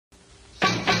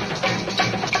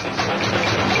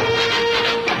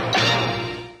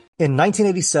In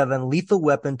 1987, Lethal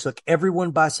Weapon took everyone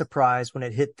by surprise when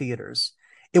it hit theaters.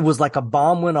 It was like a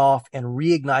bomb went off and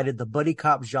reignited the buddy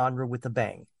cop genre with a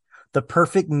bang. The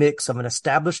perfect mix of an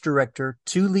established director,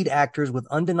 two lead actors with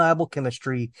undeniable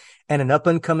chemistry, and an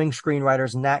up-and-coming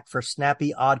screenwriter's knack for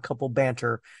snappy odd couple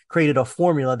banter created a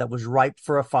formula that was ripe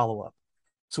for a follow-up.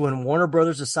 So when Warner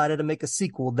Brothers decided to make a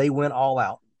sequel, they went all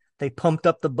out. They pumped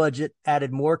up the budget,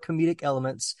 added more comedic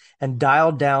elements, and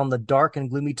dialed down the dark and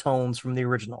gloomy tones from the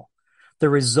original. The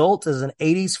result is an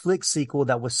 80s flick sequel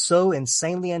that was so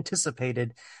insanely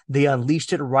anticipated, they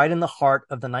unleashed it right in the heart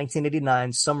of the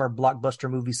 1989 summer blockbuster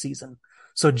movie season.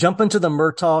 So jump into the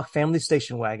Murtaugh family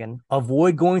station wagon,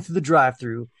 avoid going through the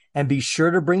drive-thru, and be sure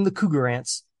to bring the Cougar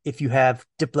Ants if you have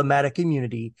diplomatic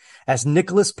immunity, as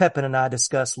Nicholas Pepin and I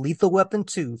discuss Lethal Weapon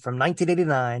 2 from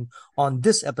 1989 on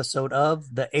this episode of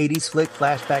the 80s Flick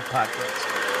Flashback Podcast.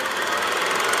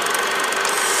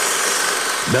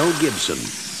 Mel Gibson,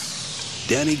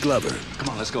 Danny Glover. Come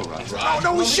on, let's go, Raj.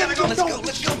 No, we shouldn't go.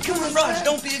 Let's go. Come on, Raj.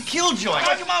 Don't be a killjoy.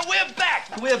 Come on, we're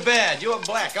back. We're bad. You're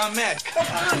black. I'm mad. Come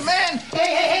on, man.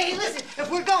 Hey, listen.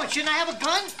 If we're going, shouldn't I have a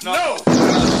gun? No.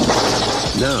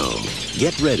 Now,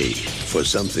 get ready for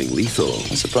something lethal.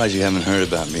 I'm surprised you haven't heard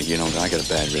about me. You know, I got a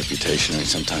bad reputation. I mean,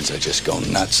 sometimes I just go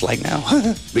nuts like now.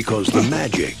 Because the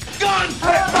magic Gun!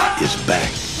 is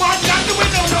back. March out the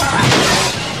window! No!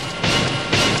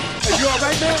 Are you all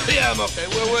right, man? Yeah, I'm okay.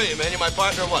 Where were you, man? You my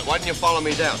partner or what? Why didn't you follow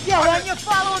me down? Yeah, why don't you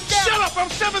follow him down? Shut up! I'm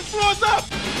 7 floors up!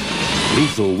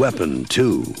 Lethal Weapon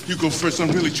 2. You go first.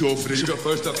 I'm really too old for this. You go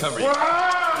first, I'll cover you.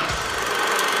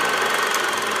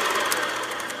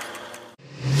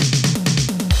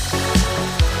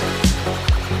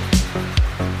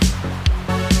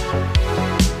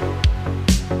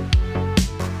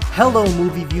 Hello,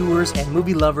 movie viewers and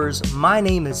movie lovers. My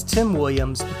name is Tim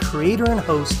Williams, the creator and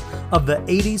host of the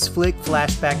 80s Flick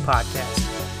Flashback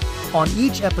Podcast. On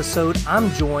each episode,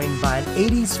 I'm joined by an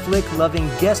 80s flick-loving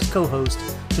guest co-host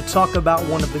to talk about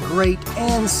one of the great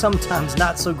and sometimes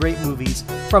not so great movies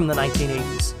from the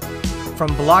 1980s. From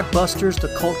blockbusters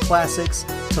to cult classics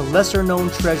to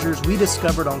lesser-known treasures we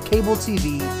discovered on cable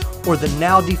TV or the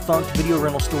now-defunct video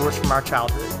rental stores from our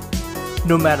childhood.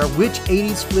 No matter which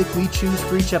 80s flick we choose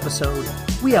for each episode,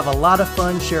 we have a lot of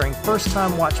fun sharing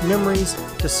first-time watch memories,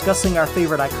 discussing our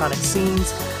favorite iconic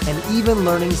scenes, and even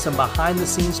learning some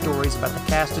behind-the-scenes stories about the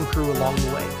cast and crew along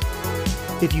the way.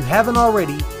 If you haven't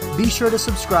already, be sure to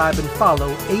subscribe and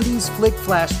follow 80s Flick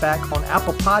Flashback on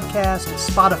Apple Podcasts,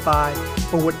 Spotify,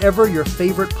 or whatever your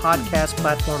favorite podcast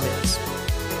platform is.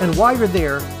 And while you're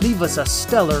there, leave us a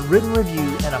stellar written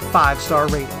review and a 5-star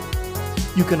rating.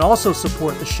 You can also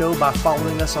support the show by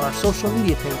following us on our social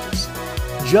media pages.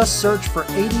 Just search for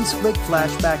 80s Flick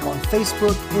Flashback on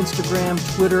Facebook, Instagram,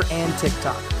 Twitter, and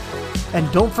TikTok.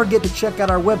 And don't forget to check out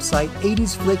our website,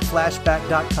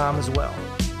 80sflickflashback.com as well.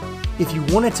 If you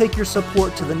want to take your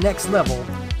support to the next level,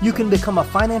 you can become a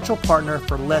financial partner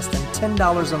for less than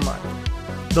 $10 a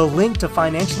month. The link to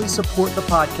financially support the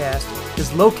podcast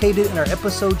is located in our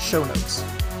episode show notes.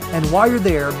 And while you're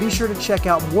there, be sure to check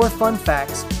out more fun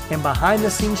facts and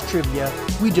behind-the-scenes trivia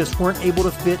we just weren't able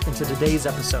to fit into today's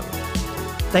episode.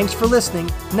 Thanks for listening.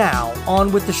 Now,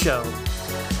 on with the show.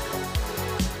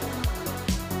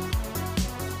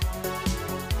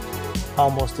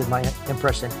 Almost did my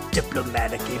impression.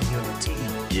 Diplomatic immunity.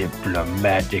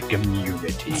 Diplomatic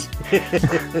immunity.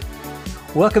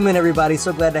 Welcome in, everybody.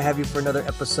 So glad to have you for another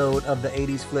episode of the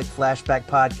 80s Flick Flashback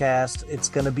Podcast. It's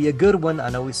going to be a good one. I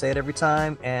know we say it every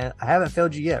time, and I haven't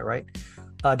failed you yet, right?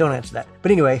 Don't answer that.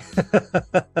 But anyway,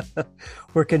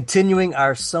 we're continuing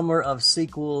our Summer of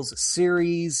Sequels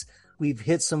series. We've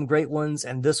hit some great ones,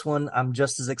 and this one I'm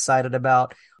just as excited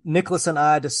about. Nicholas and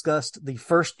I discussed the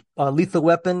first Lethal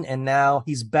Weapon, and now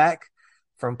he's back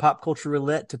from Pop Culture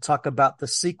Roulette to talk about the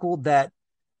sequel that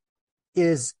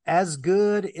is as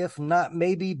good, if not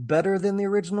maybe better than the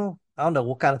original. I don't know.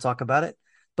 We'll kind of talk about it.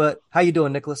 But how you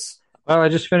doing, Nicholas? Well, I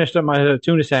just finished up my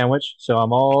tuna sandwich, so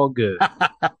I'm all good.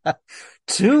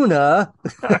 Tuna?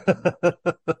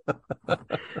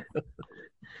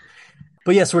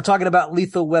 But yes, we're talking about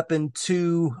Lethal Weapon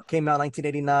 2, came out in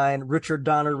 1989. Richard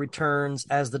Donner returns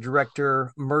as the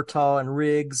director. Murtaugh and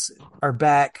Riggs are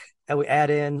back. And we add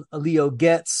in Leo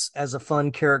Getz as a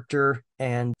fun character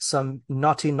and some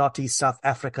naughty South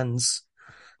Africans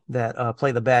that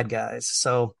play the bad guys.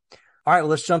 So, all right,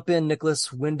 well, let's jump in,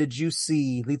 Nicholas. When did you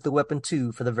see Lethal Weapon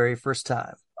 2 for the very first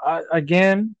time?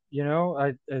 Again, you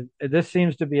know, this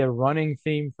seems to be a running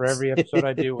theme for every episode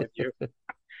I do with you.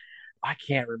 I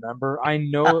can't remember. I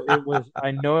know it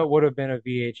would have been a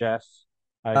VHS.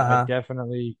 I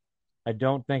definitely, I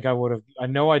don't think I would have. I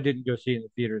know I didn't go see it in the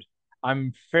theaters.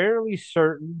 I'm fairly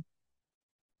certain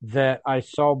that I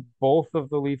saw both of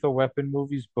the Lethal Weapon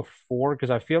movies before because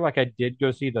I feel like I did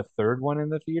go see the third one in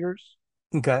the theaters.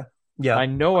 Okay. Yeah. I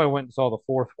know I went and saw the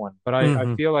fourth one, but I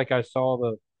Hmm. feel like I saw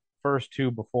the first two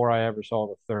before I ever saw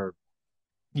the third.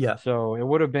 Yeah. So it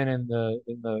would have been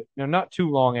not too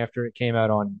long after it came out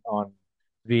on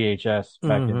VHS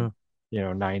back Hmm.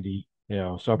 in 90,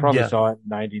 so I probably Yeah. saw it in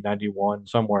 90, 91,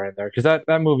 somewhere in there because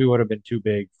that movie would have been too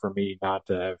big for me not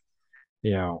to have,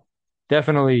 you know,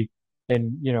 definitely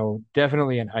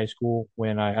definitely in high school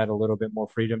when I had a little bit more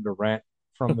freedom to rent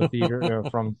from the theater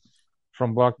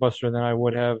from Blockbuster than I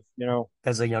would have,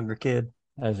 As a younger kid.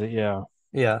 as a yeah.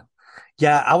 Yeah.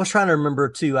 Yeah. I was trying to remember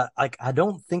too. I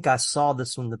don't think I saw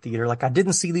this one in the theater. Like I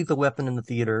didn't see Lethal Weapon in the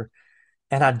theater.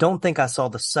 And I don't think I saw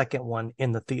the second one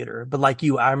in the theater, but like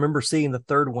you, I remember seeing the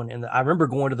third one, and I remember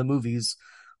going to the movies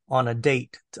on a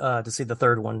date to see the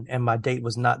third one, and my date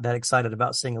was not that excited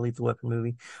about seeing a Lethal Weapon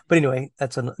movie. But anyway,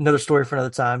 that's another story for another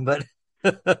time. But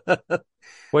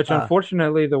Which uh,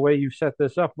 unfortunately, the way you set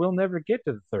this up, we'll never get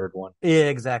to the third one. yeah,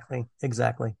 exactly,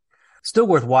 exactly. Still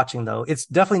worth watching though. It's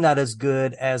definitely not as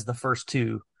good as the first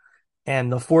two,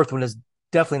 and the fourth one is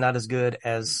definitely not as good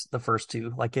as the first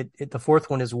two. Like the fourth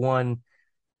one is one.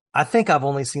 I think I've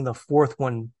only seen the fourth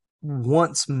one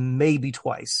once, maybe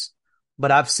twice,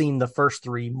 but I've seen the first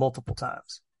three multiple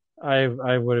times. I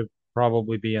would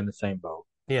probably be in the same boat.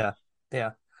 Yeah,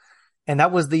 yeah. And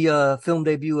that was the film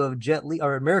debut of Jet Li,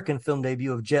 or American film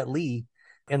debut of Jet Li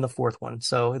in the fourth one.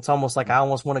 So it's almost like I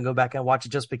almost want to go back and watch it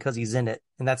just because he's in it.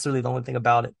 And that's really the only thing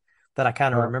about it that I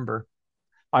kind of Uh, remember.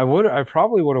 I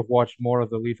probably would have watched more of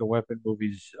the Lethal Weapon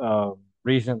movies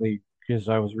recently because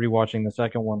I was rewatching the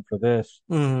second one for this.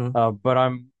 Hmm.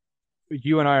 But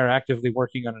you and I are actively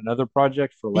working on another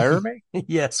project for Laramie.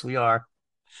 Yes, we are.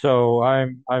 So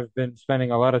I've been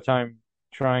spending a lot of time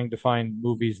trying to find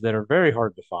movies that are very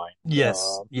hard to find.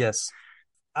 Yes, yes.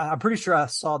 I'm pretty sure I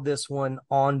saw this one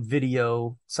on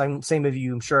video. Same of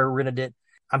you. I'm sure I rented it.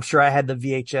 I'm sure I had the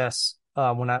VHS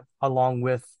when I along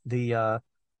with the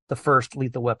first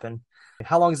Lethal Weapon.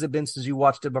 How long has it been since you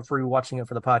watched it before you were watching it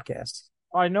for the podcast?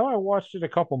 I know I watched it a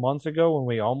couple months ago when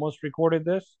we almost recorded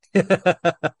this,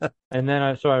 and then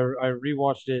I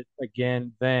rewatched it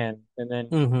again then, and then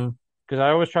Hmm. because I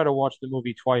always try to watch the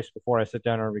movie twice before I sit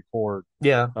down and record.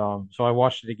 Yeah. So I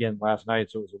watched it again last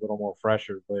night, so it was a little more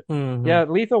fresher. But Hmm. yeah,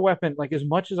 Lethal Weapon, like as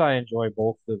much as I enjoy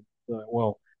both the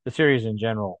series in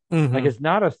general, like Hmm. it's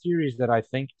not a series that I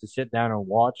think to sit down and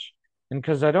watch, and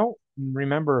because I don't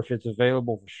remember if it's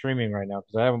available for streaming right now,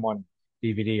 because I have them on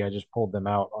DVD. I just pulled them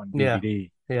out on Yeah.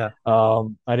 DVD. Yeah.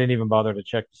 I didn't even bother to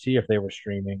check to see if they were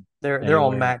streaming They're on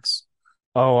anywhere. Max.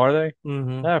 Oh, are they?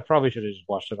 Hmm. I probably should have just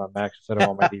watched it on Max instead of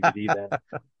on my DVD then.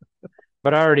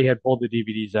 But I already had pulled the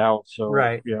DVDs out, so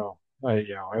Right.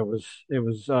 it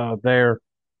was there.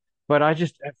 But I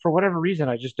just, for whatever reason,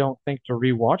 I just don't think to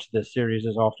rewatch this series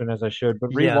as often as I should. But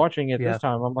Yeah. rewatching it this Yeah.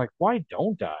 time, I'm like, why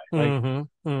don't I? Like, Hmm.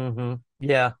 Hmm.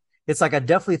 Yeah. It's like I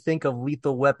definitely think of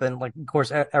Lethal Weapon, like of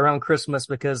course around Christmas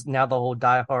because now the whole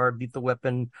Die Hard, Lethal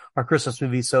Weapon are Christmas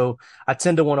movies. So I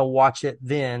tend to want to watch it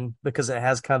then because it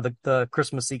has kind of the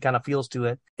Christmassy kind of feels to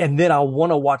it. And then I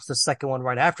want to watch the second one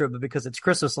right after it, but because it's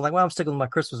Christmas, I'm like, well, I'm sticking with my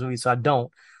Christmas movie, so I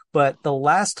don't. But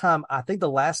I think the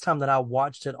last time that I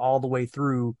watched it all the way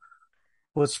through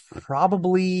was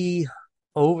probably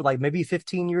over like maybe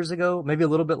 15 years ago, maybe a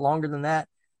little bit longer than that.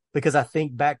 Because I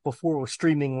think back before it was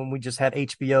streaming, when we just had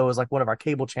HBO as like one of our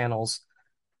cable channels,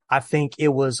 I think it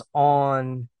was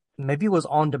on, maybe it was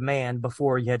on demand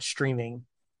before you had streaming,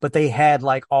 but they had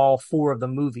like all four of the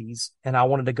movies. And I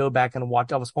wanted to go back and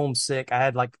watch. I was homesick. I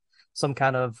had like some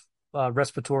kind of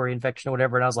respiratory infection or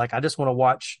whatever. And I was like, I just want to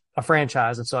watch a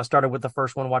franchise. And so I started with the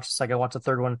first one, watched the second, watched the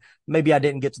third one. Maybe I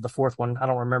didn't get to the fourth one. I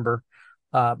don't remember.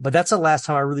 But that's the last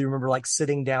time I really remember like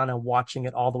sitting down and watching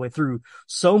it all the way through,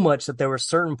 so much that there were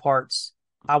certain parts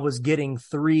I was getting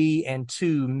three and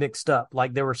two mixed up.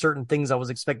 Like there were certain things I was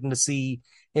expecting to see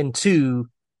in two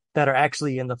that are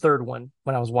actually in the third one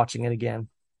when I was watching it again.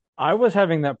 I was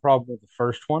having that problem with the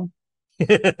first one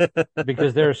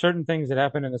because there are certain things that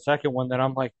happen in the second one that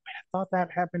I'm like, man, I thought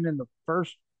that happened in the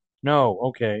first. No,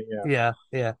 okay, yeah. Yeah,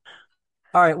 yeah.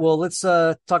 All right, well, let's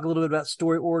talk a little bit about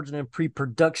story origin and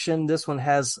pre-production. This one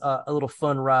has a little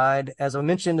fun ride. As I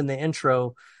mentioned in the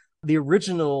intro, the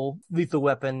original Lethal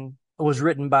Weapon was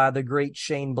written by the great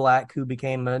Shane Black, who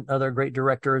became another great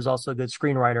director, is also a good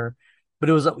screenwriter. But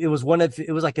it was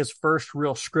like his first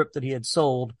real script that he had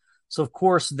sold. So of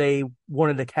course they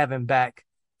wanted to have him back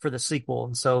for the sequel.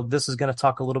 And so this is going to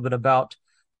talk a little bit about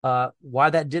why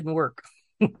that didn't work.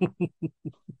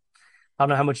 I don't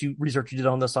know how much research you did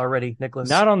on this already, Nicholas.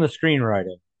 Not on the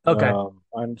screenwriting. Okay.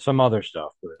 on some other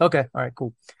stuff. But Okay. All right,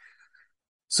 cool.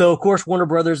 So, of course, Warner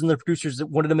Brothers and the producers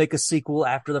wanted to make a sequel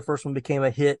after the first one became a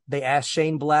hit. They asked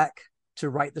Shane Black to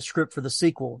write the script for the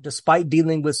sequel. Despite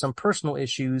dealing with some personal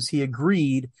issues, he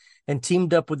agreed and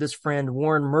teamed up with his friend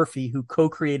Warren Murphy, who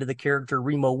co-created the character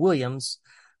Remo Williams,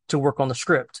 to work on the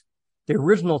script. The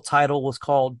original title was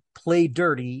called Play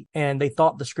Dirty, and they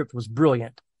thought the script was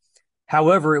brilliant.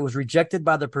 However, it was rejected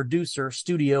by the producer,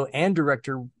 studio, and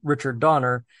director Richard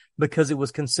Donner because it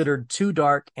was considered too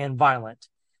dark and violent.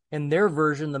 In their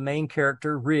version, the main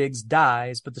character, Riggs,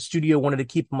 dies, but the studio wanted to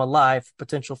keep him alive for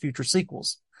potential future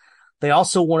sequels. They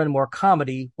also wanted more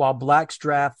comedy, while Black's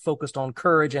draft focused on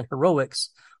courage and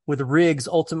heroics, with Riggs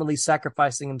ultimately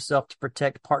sacrificing himself to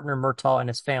protect partner Murtaugh and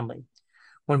his family.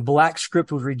 When Black's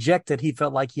script was rejected, he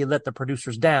felt like he had let the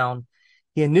producers down.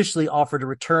 He initially offered to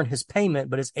return his payment,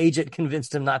 but his agent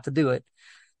convinced him not to do it.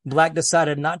 Black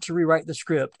decided not to rewrite the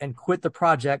script and quit the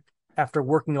project after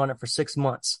working on it for 6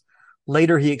 months.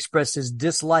 Later, he expressed his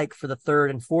dislike for the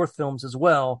third and fourth films as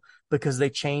well because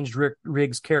they changed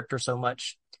Riggs' character so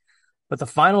much. But the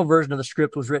final version of the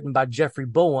script was written by Jeffrey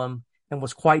Boehm and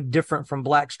was quite different from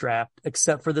Black's draft,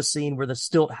 except for the scene where the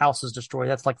stilt house is destroyed.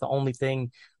 That's like the only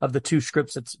thing of the two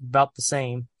scripts that's about the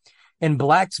same. In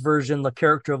Black's version, the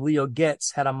character of Leo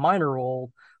Getz had a minor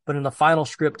role, but in the final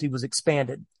script, he was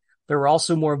expanded. There were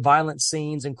also more violent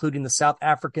scenes, including the South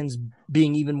Africans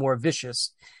being even more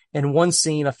vicious. In one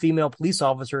scene, a female police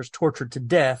officer is tortured to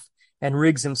death, and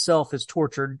Riggs himself is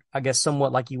tortured, I guess,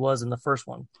 somewhat like he was in the first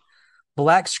one.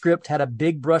 Black's script had a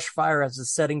big brush fire as the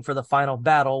setting for the final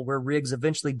battle, where Riggs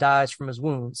eventually dies from his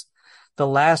wounds. The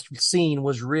last scene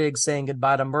was Riggs saying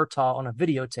goodbye to Murtaugh on a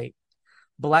videotape.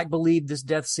 Black believed this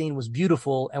death scene was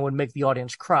beautiful and would make the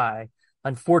audience cry.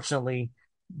 Unfortunately,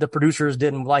 the producers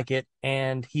didn't like it,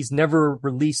 and he's never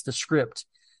released the script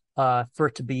for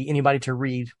it to be anybody to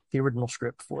read the original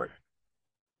script for it.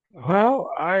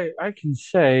 well, I can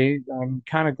say I'm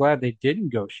kind of glad they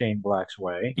didn't go Shane Black's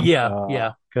way.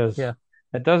 Yeah. Because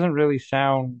it doesn't really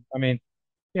sound. I mean,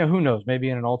 who knows? Maybe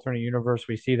in an alternate universe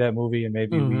we see that movie and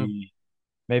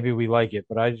maybe we like it.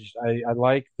 But I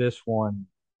like this one.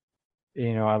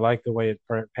 I like the way it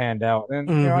panned out, and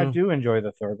I do enjoy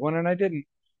the third one, and I didn't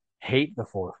hate the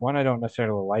fourth one. I don't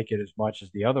necessarily like it as much as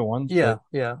the other ones. Yeah,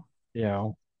 but, yeah. You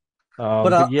know,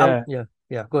 But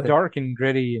yeah. Go ahead. dark and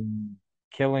gritty and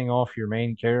killing off your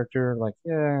main character, like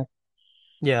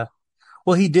Yeah.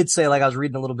 Well, he did say, like I was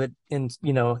reading a little bit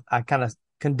I kind of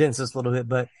condensed this a little bit,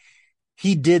 but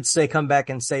he did say, come back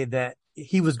and say that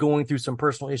he was going through some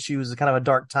personal issues, kind of a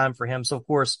dark time for him. So of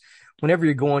course, whenever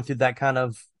you're going through that kind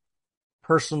of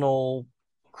personal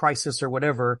crisis or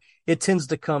whatever, it tends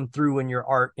to come through in your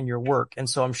art and your work. And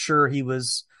so I'm sure he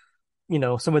was,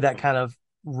 some of that kind of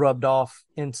rubbed off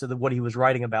into what he was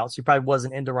writing about. So he probably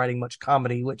wasn't into writing much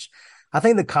comedy, which I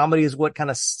think the comedy is what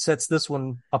kind of sets this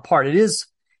one apart. It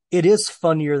is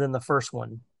funnier than the first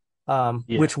one,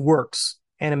 which works,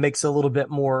 and it makes it a little bit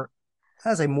more,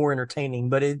 I say more entertaining,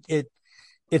 but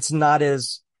it's not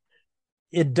as,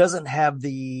 it doesn't have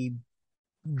the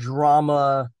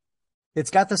drama.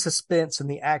 It's got the suspense and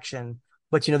the action,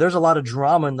 but there's a lot of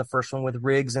drama in the first one with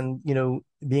Riggs and,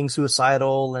 being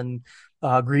suicidal and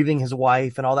grieving his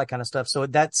wife and all that kind of stuff. So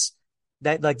that,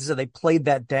 like I said, they played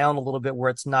that down a little bit where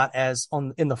it's not as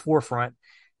in the forefront,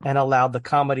 and allowed the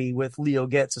comedy with Leo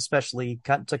Getz especially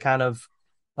to kind of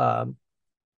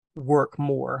work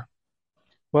more.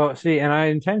 Well, see, and I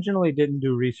intentionally didn't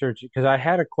do research because I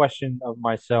had a question of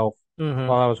myself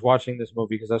while I was watching this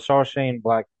movie, because I saw Shane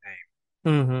Black's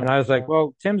name. And I was like,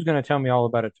 well, Tim's going to tell me all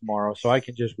about it tomorrow, so I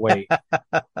can just wait.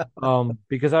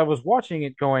 Because I was watching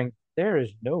it going, there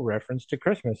is no reference to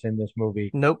Christmas in this movie.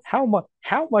 Nope. How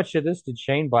much of this did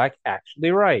Shane Black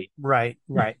actually write? Right.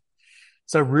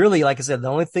 So really, like I said,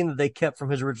 the only thing that they kept from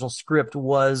his original script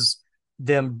was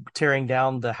them tearing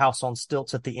down the house on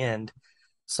stilts at the end.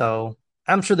 So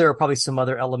I'm sure there are probably some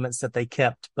other elements that they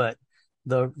kept, but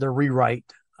the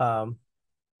rewrite, so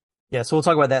we'll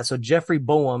talk about that. So Jeffrey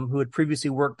Boehm, who had previously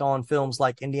worked on films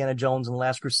like Indiana Jones and the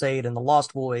Last Crusade and The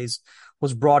Lost Boys,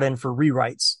 was brought in for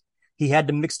rewrites. He had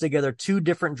to mix together two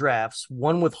different drafts,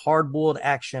 one with hard-boiled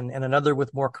action and another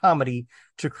with more comedy,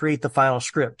 to create the final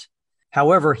script.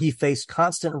 However, he faced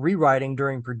constant rewriting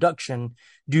during production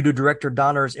due to director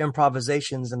Donner's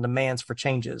improvisations and demands for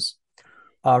changes.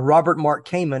 Robert Mark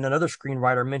Kamen, another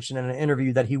screenwriter, mentioned in an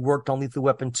interview that he worked on Lethal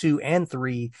Weapon 2 and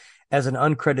 3 as an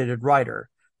uncredited writer,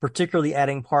 particularly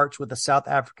adding parts with the South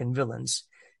African villains.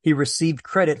 He received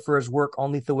credit for his work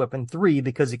on Lethal Weapon 3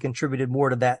 because he contributed more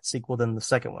to that sequel than the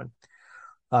second one.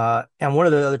 And one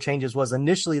of the other changes was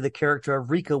initially the character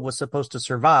of Rika was supposed to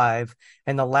survive,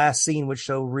 and the last scene would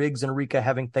show Riggs and Rika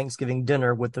having Thanksgiving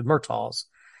dinner with the Murtaughs.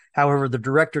 However, the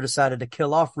director decided to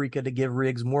kill off Rika to give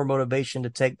Riggs more motivation to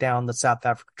take down the South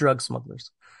African drug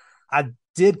smugglers. I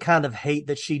did kind of hate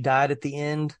that she died at the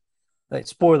end.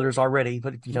 Spoilers already,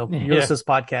 but you listen to this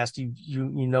podcast,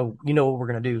 you know what we're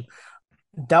gonna do.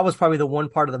 That was probably the one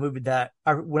part of the movie that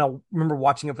when I remember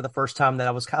watching it for the first time, that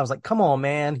I was like, come on,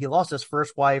 man, he lost his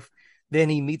first wife, then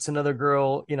he meets another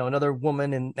girl, another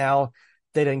woman, and now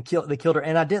they killed her.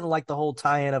 And I didn't like the whole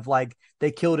tie-in of like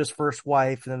they killed his first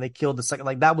wife and then they killed the second.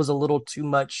 Like that was a little too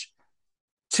much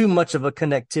of a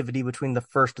connectivity between the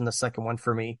first and the second one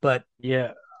for me. But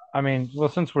yeah, I mean, well,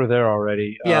 since we're there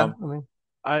already,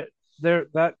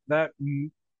 that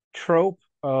trope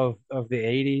of the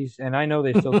 80s, and I know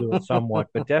they still do it somewhat,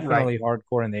 but definitely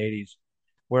hardcore in the 80s,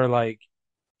 where like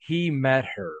he met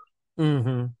her,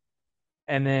 and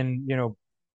then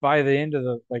by the end of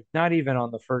the not even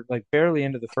on the first, barely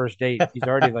into the first date, he's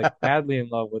already like madly in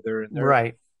love with her, and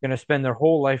they're gonna spend their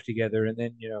whole life together, and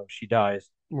then she dies.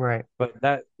 Right. But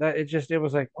that it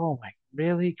was like, oh my,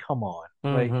 really? Come on.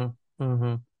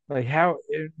 Like how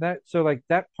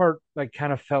that part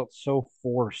kind of felt so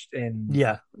forced and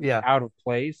out of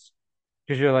place,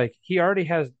 because you're like, he already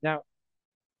has. Now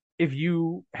if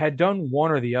you had done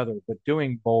one or the other, but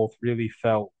doing both really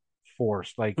felt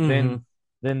forced,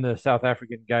 then the South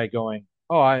African guy going,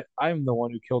 oh, I'm the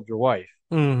one who killed your wife,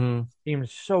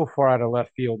 seems so far out of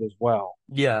left field as well.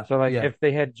 So if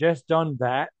they had just done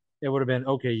that, it would have been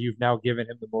okay, you've now given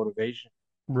him the motivation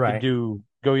to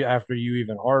go after you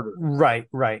even harder. Right.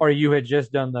 Or you had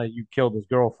just done you killed his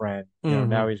girlfriend,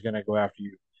 now he's going to go after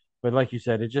you. But like you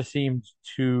said, it just seemed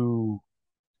too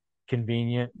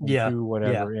convenient. Too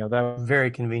whatever. That was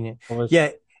very convenient.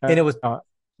 And it was.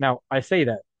 Now I say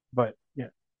that, but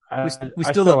we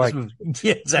still love this movie.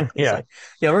 Yeah, exactly.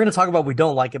 We're going to talk about we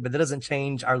don't like it, but that doesn't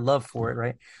change our love for it,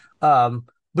 right?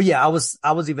 But yeah, I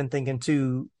was even thinking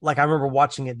too. Like I remember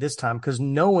watching it this time because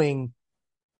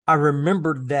I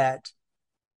remembered that,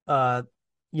 the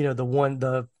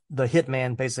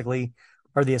hitman basically,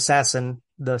 or the assassin,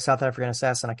 the South African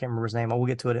assassin. I can't remember his name. We'll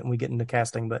get to it when we get into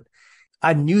casting, but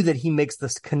I knew that he makes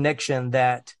this connection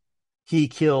that he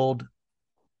killed,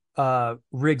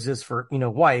 Riggs's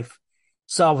wife.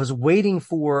 So I was waiting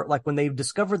for, when they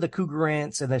discovered the cougar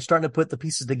ants and they're starting to put the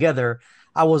pieces together,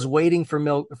 I was waiting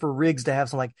for Riggs to have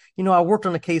some I worked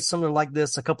on a case similar like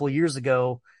this a couple of years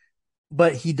ago,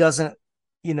 but he doesn't,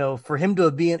 for him to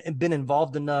have been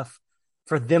involved enough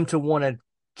for them to want to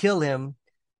kill him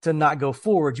to not go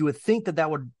forward. You would think that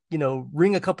would,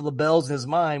 ring a couple of bells in his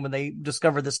mind when they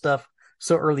discovered this stuff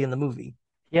so early in the movie.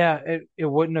 Yeah, it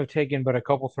wouldn't have taken but a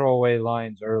couple throwaway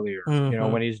lines earlier,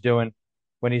 when he's doing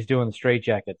the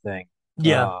straitjacket thing.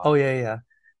 Yeah.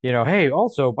 Hey,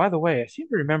 also, by the way, I seem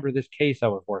to remember this case I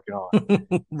was working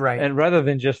on. Right. And rather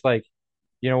than just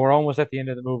we're almost at the end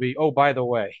of the movie. Oh, by the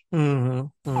way.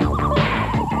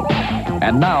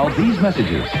 And now these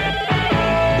messages.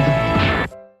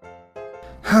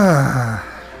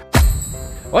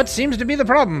 What seems to be the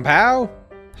problem, pal?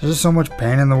 There's just so much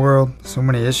pain in the world, so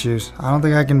many issues. I don't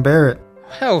think I can bear it.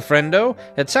 Hell, friendo,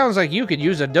 it sounds like you could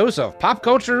use a dose of pop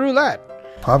culture roulette.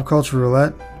 Pop Culture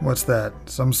Roulette? What's that?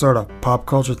 Some sort of pop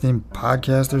culture themed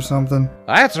podcast or something?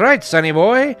 That's right, sonny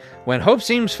boy. When hope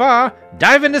seems far,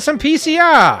 dive into some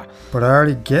PCR. But I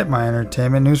already get my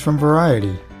entertainment news from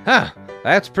Variety. Huh,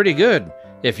 that's pretty good.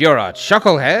 If you're a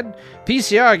chucklehead,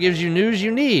 PCR gives you news you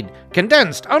need,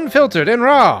 condensed, unfiltered, and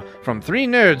raw, from three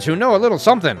nerds who know a little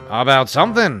something about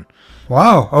something.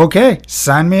 Wow, okay,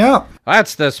 sign me up.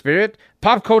 That's the spirit.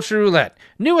 Pop Culture Roulette.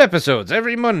 New episodes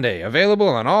every Monday, available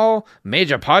on all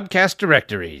major podcast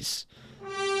directories.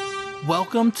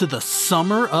 Welcome to the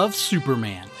Summer of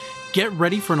Superman. Get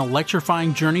ready for an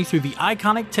electrifying journey through the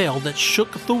iconic tale that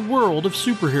shook the world of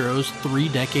superheroes 3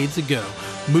 decades ago.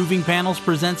 Moving Panels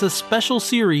presents a special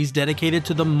series dedicated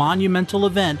to the monumental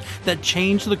event that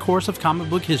changed the course of comic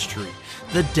book history,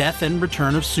 the death and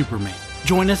return of Superman.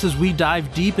 Join us as we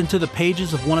dive deep into the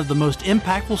pages of one of the most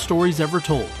impactful stories ever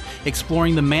told,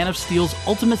 exploring the Man of Steel's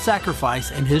ultimate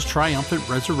sacrifice and his triumphant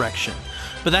resurrection.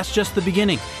 But that's just the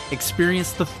beginning.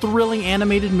 Experience the thrilling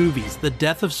animated movies, The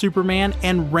Death of Superman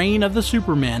and Reign of the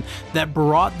Supermen, that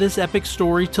brought this epic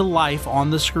story to life on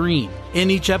the screen.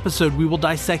 In each episode, we will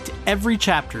dissect every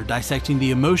chapter, dissecting the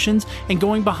emotions and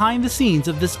going behind the scenes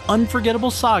of this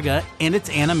unforgettable saga and its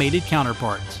animated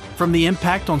counterparts. From the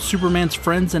impact on Superman's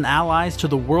friends and allies to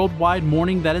the worldwide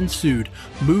mourning that ensued,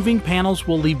 Moving Panels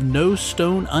will leave no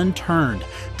stone unturned,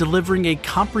 delivering a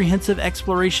comprehensive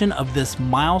exploration of this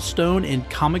milestone in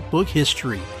comic book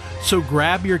history. So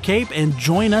grab your cape and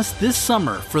join us this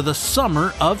summer for the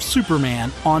Summer of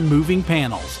Superman on Moving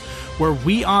Panels, where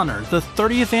we honor the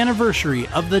 30th anniversary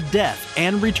of the death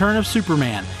and return of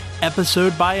Superman,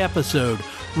 episode by episode,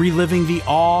 reliving the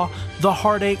awe, the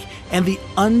heartache, and the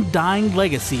undying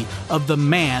legacy of the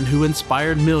man who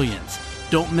inspired millions.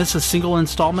 Don't miss a single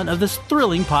installment of this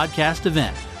thrilling podcast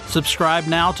event. Subscribe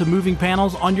now to Moving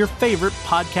Panels on your favorite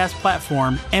podcast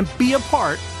platform and be a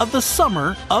part of the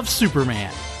Summer of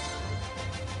Superman.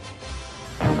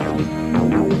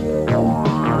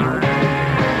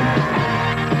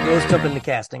 Let's jump into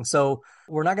casting. So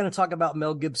we're not going to talk about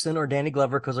Mel Gibson or Danny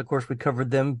Glover because, of course, we covered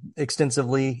them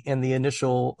extensively in the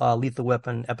initial Lethal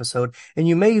Weapon episode. And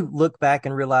you may look back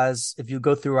and realize, if you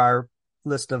go through our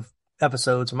list of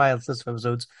episodes, or my list of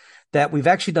episodes, that we've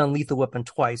actually done Lethal Weapon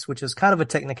twice, which is kind of a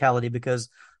technicality because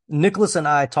Nicholas and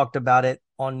I talked about it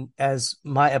as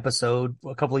my episode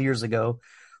a couple of years ago,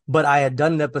 but I had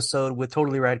done an episode with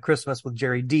Totally Rad Christmas with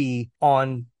Jerry D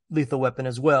on Lethal Weapon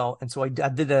as well. And so I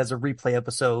did that as a replay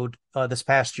episode this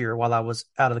past year while I was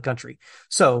out of the country.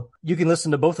 So you can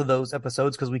listen to both of those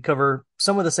episodes because we cover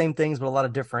some of the same things, but a lot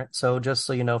of different. So just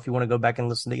so you know, if you want to go back and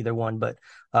listen to either one, but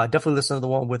definitely listen to the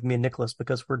one with me and Nicholas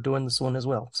because we're doing this one as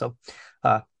well. So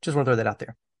just want to throw that out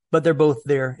there. But they're both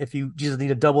there. If you just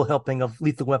need a double helping of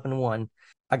Lethal Weapon 1,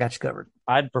 I got you covered.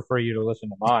 I'd prefer you to listen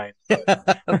to mine.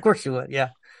 Of course you would. Yeah.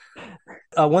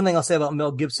 One thing I'll say about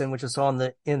Mel Gibson, which is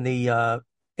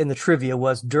in the trivia,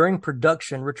 was during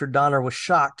production, Richard Donner was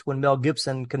shocked when Mel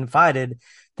Gibson confided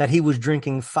that he was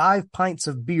drinking 5 pints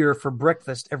of beer for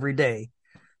breakfast every day.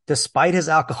 Despite his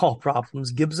alcohol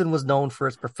problems, Gibson was known for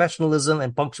his professionalism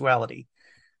and punctuality.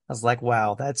 I was like,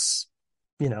 wow, that's,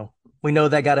 we know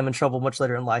that got him in trouble much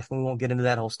later in life, and we won't get into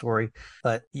that whole story.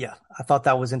 But yeah, I thought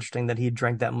that was interesting that he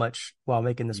drank that much while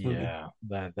making this movie.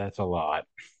 Yeah, that's a lot.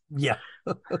 Yeah.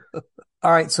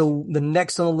 All right, so the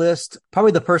next on the list,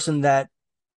 probably the person that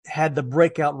had the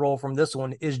breakout role from this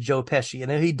one is Joe Pesci. I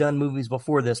know he'd done movies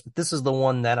before this, but this is the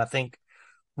one that I think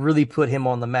really put him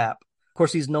on the map. Of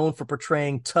course, he's known for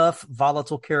portraying tough,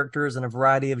 volatile characters in a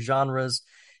variety of genres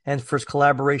and for his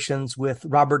collaborations with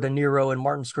Robert De Niro and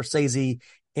Martin Scorsese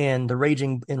in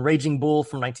Raging Bull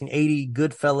from 1980,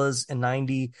 Goodfellas in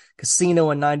 90,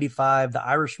 Casino in 95, The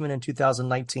Irishman in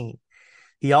 2019.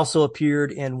 He also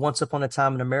appeared in Once Upon a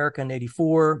Time in America in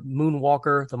 84,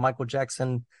 Moonwalker, the Michael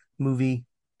Jackson movie,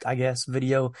 I guess,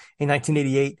 video in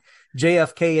 1988,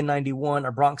 JFK in 91,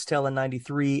 A Bronx Tale in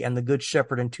 93, and The Good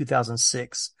Shepherd in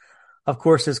 2006. Of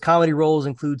course, his comedy roles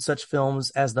include such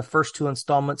films as the first 2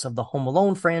 installments of the Home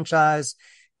Alone franchise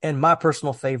and my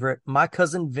personal favorite, My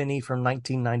Cousin Vinny from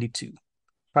 1992.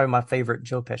 Probably my favorite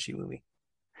Joe Pesci movie.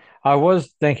 I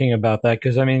was thinking about that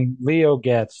because, Leo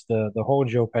Getz, the whole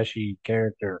Joe Pesci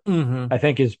character, I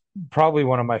think is probably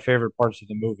one of my favorite parts of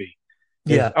the movie.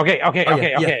 Yeah. Okay.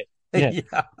 Yeah.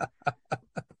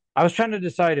 I was trying to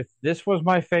decide if this was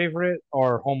my favorite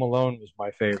or Home Alone was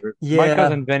my favorite. Yeah.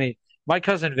 My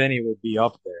cousin Vinny would be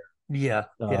up there. Yeah.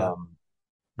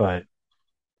 But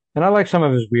I like some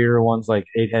of his weirder ones, like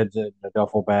Eight Heads in a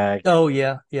Duffel Bag. Oh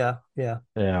yeah. But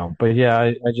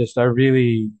yeah,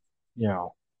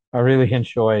 I really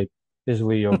enjoy his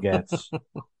Leo Getz.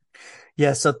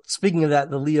 Yeah. So speaking of that,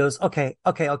 the Leo's okay.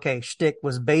 Shtick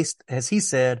was based, as he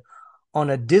said, on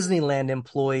a Disneyland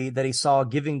employee that he saw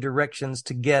giving directions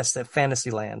to guests at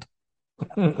Fantasyland.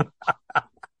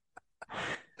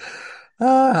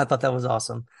 I thought that was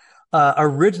awesome.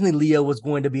 Originally, Leo was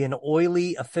going to be an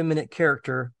oily, effeminate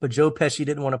character, but Joe Pesci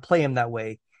didn't want to play him that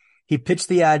way. He pitched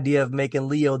the idea of making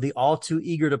Leo the all too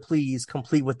eager to please,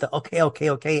 complete with the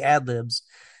okay ad-libs.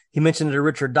 He mentioned it to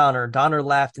Richard Donner. Donner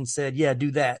laughed and said, yeah,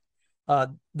 do that.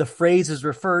 The phrase is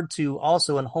referred to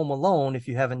also in Home Alone, if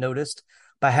you haven't noticed,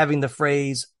 by having the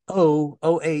phrase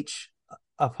O-O-H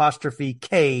apostrophe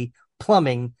K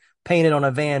plumbing painted on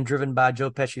a van driven by Joe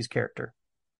Pesci's character.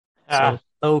 So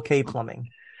OK Plumbing.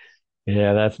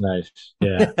 Yeah, that's nice.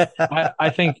 Yeah. I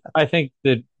think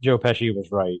that Joe Pesci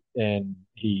was right, and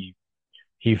he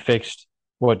fixed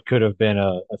what could have been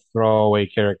a throwaway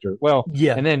character. Well,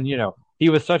 yeah. And then, he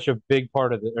was such a big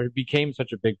part of became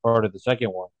such a big part of the second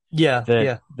one. Yeah.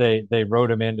 That they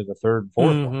wrote him into the third and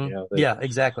fourth one. Yeah,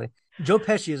 exactly. Joe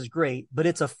Pesci is great, but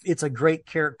it's a great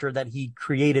character that he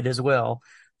created as well,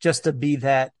 just to be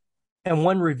that. And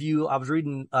one review, I was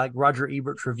reading Roger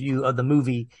Ebert's review of the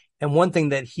movie, and one thing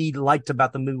that he liked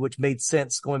about the movie, which made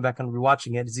sense going back and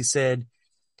rewatching it, is he said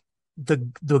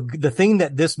the thing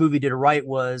that this movie did right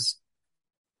was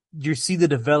you see the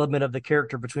development of the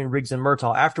character between Riggs and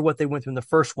Murtaugh. After what they went through in the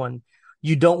first one,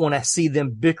 you don't want to see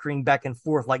them bickering back and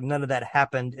forth like none of that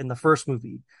happened in the first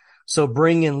movie. So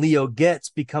bringing in Leo Getz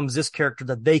becomes this character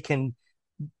that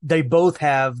they both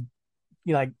have,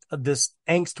 like this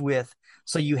angst with.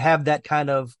 So you have that kind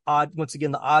of odd, once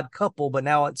again, the odd couple, but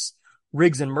now it's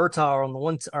Riggs and Murtaugh on the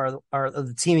one are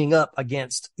the teaming up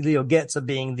against Leo Getz of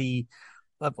being the,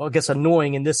 I guess,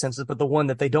 annoying in this instance, but the one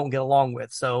that they don't get along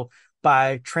with. So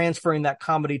by transferring that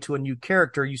comedy to a new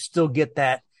character, you still get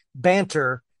that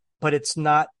banter, but it's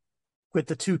not with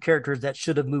the two characters that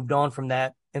should have moved on from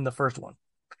that in the first one.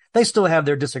 They still have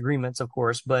their disagreements, of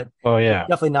course, but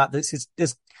definitely not this.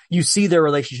 You see their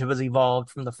relationship has evolved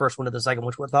from the first one to the second,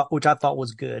 which I thought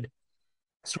was good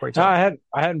storytelling.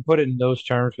 I hadn't put it in those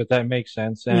terms, but that makes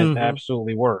sense, and it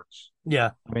absolutely works. Yeah,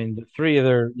 I mean, the three of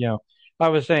their, I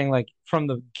was saying, like, from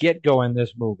the get-go in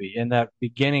this movie, in that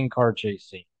beginning car chase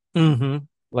scene,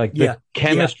 like the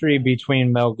chemistry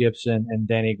between Mel Gibson and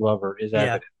Danny Glover is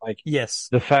evident. Like,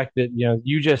 the fact that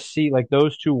you just see like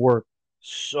those two work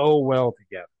so well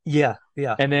together. Yeah.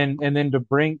 And then to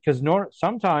bring, because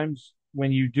sometimes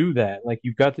when you do that, like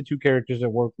you've got the two characters that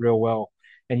work real well,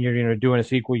 and you're doing a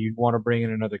sequel, you want to bring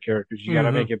in another character. You got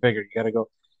to make it bigger. You got to go.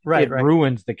 Right.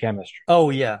 Ruins the chemistry. Oh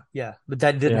yeah. But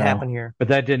that didn't happen here.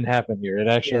 It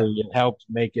actually it helped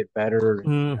make it better.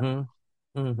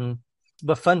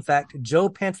 But fun fact, Joe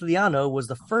Pantoliano was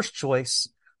the first choice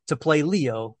to play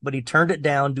Leo, but he turned it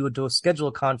down due to a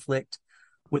schedule conflict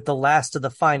with The Last of the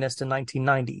Finest in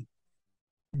 1990.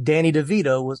 Danny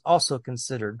DeVito was also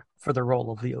considered for the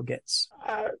role of Leo Getz.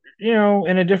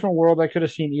 In a different world, I could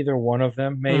have seen either one of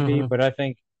them, maybe, but I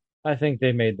think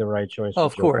they made the right choice.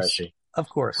 Of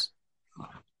course.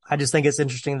 I just think it's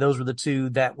interesting. Those were the two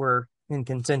that were in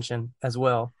contention as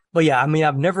well. But yeah, I mean,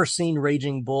 I've never seen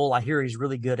Raging Bull. I hear he's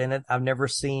really good in it. I've never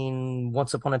seen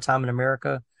Once Upon a Time in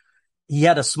America. He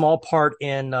had a small part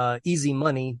in Easy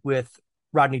Money with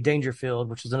Rodney Dangerfield,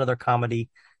 which is another comedy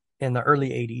in the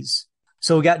early 80s.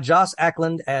 So we got Joss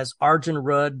Ackland as Arjun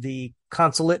Rudd, the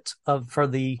consulate for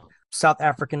the South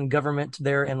African government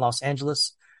there in Los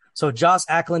Angeles. So Joss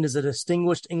Ackland is a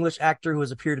distinguished English actor who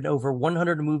has appeared in over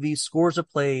 100 movies, scores of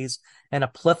plays, and a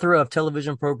plethora of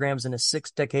television programs in his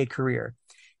 6-decade career.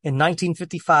 In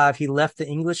 1955, he left the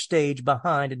English stage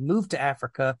behind and moved to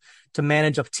Africa to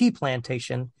manage a tea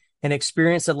plantation, an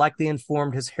experience that likely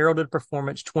informed his heralded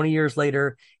performance 20 years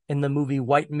later in the movie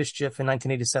White Mischief in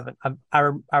 1987.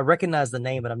 I recognize the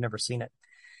name, but I've never seen it.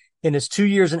 In his 2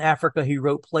 years in Africa, he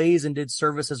wrote plays and did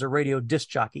service as a radio disc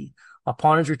jockey.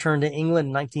 Upon his return to England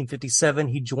in 1957,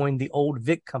 he joined the Old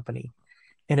Vic Company.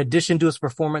 In addition to his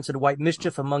performance in White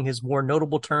Mischief, among his more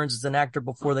notable turns as an actor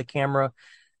before the camera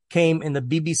came in the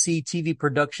BBC TV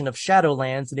production of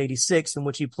Shadowlands in 86, in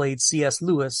which he played C.S.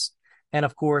 Lewis, and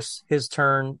of course, his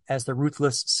turn as the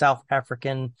ruthless South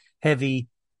African heavy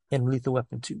in Lethal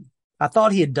Weapon 2. I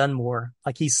thought he had done more.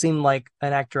 Like, he seemed like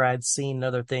an actor I'd seen in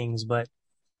other things, but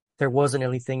there wasn't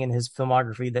anything in his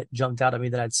filmography that jumped out at me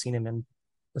that I'd seen him in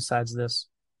besides this.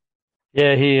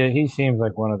 Yeah, he seems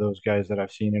like one of those guys that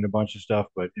I've seen in a bunch of stuff,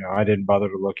 but I didn't bother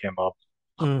to look him up.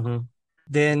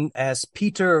 Then as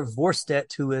Peter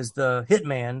Vorstedt, who is the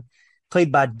hitman,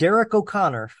 played by Derek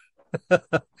O'Connor,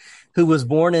 who was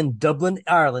born in Dublin,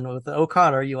 Ireland. With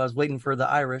O'Connor, I was waiting for the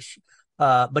Irish,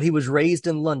 but he was raised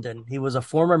in London. He was a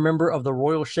former member of the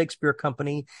Royal Shakespeare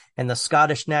Company and the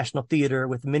Scottish National Theatre,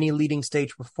 with many leading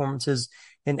stage performances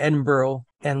in Edinburgh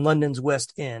and London's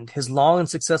West End. His long and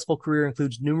successful career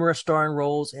includes numerous starring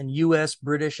roles in U.S.,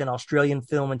 British, and Australian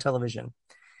film and television.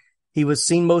 He was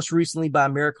seen most recently by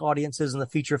American audiences in the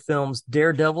feature films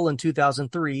Daredevil in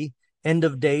 2003, End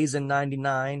of Days in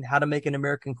 99, How to Make an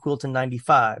American Quilt in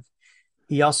 95.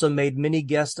 He also made many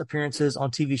guest appearances on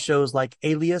TV shows like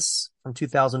Alias from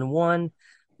 2001,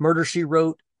 Murder, She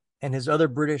Wrote, and his other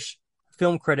British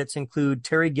film credits include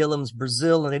Terry Gilliam's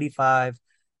Brazil in 85,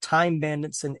 Time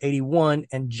Bandits in 81,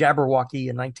 and Jabberwocky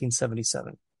in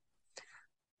 1977.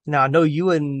 Now, I know you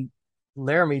and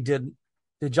Laramie did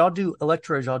y'all do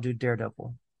Elektra or did y'all do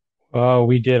Daredevil? Oh,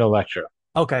 we did Elektra.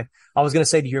 Okay. I was going to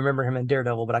say, do you remember him in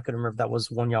Daredevil? But I couldn't remember if that was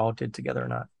one y'all did together or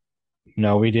not.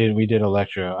 No, we did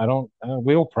Elektra.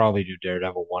 We'll probably do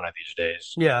Daredevil one of these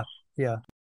days. Yeah.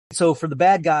 So for the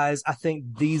bad guys, I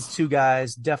think these two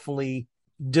guys definitely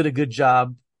did a good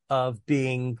job of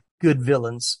being good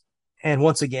villains. And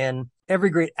once again, every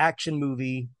great action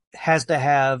movie has to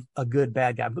have a good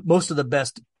bad guy. But most of the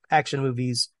best action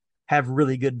movies have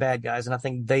really good bad guys. And I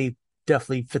think they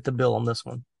definitely fit the bill on this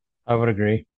one. I would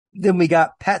agree. Then we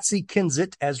got Patsy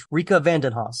Kensit as Rika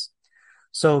Vandenhuis.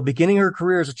 So beginning her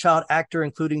career as a child actor,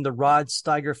 including the Rod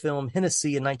Steiger film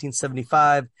Hennessy in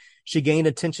 1975, she gained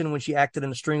attention when she acted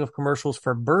in a string of commercials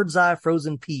for Bird's Eye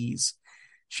frozen peas.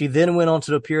 She then went on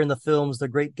to appear in the films The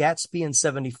Great Gatsby in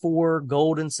 74,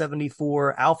 Gold in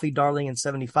 74, Alfie Darling in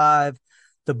 75,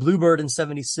 The Bluebird in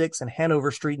 76, and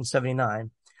Hanover Street in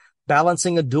 79.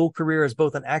 Balancing a dual career as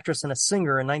both an actress and a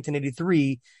singer in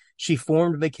 1983, she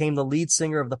formed and became the lead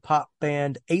singer of the pop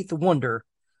band Eighth Wonder.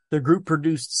 The group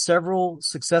produced several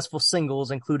successful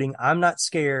singles, including I'm Not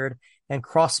Scared and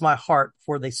Cross My Heart,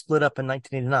 before they split up in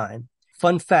 1989.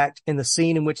 Fun fact, in the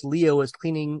scene in which Leo is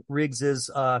cleaning Riggs's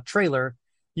trailer,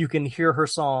 you can hear her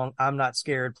song, I'm Not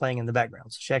Scared, playing in the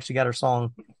background. So she actually got her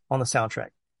song on the soundtrack.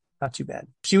 Not too bad.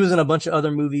 She was in a bunch of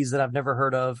other movies that I've never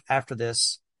heard of after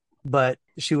this, but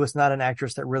she was not an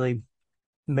actress that really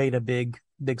made a big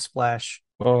splash.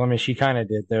 Well, I mean, she kind of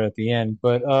did there at the end,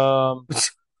 but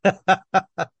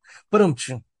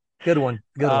good one.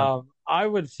 I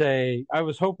would say, I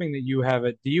was hoping that you have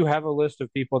it. Do you have a list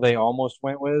of people they almost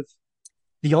went with?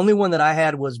 The only one that I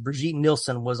had was Brigitte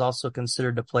Nielsen was also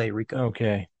considered to play Rico.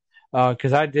 Okay.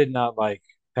 Because I did not like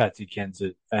Patsy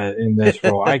Kensit in this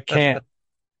role. I can't,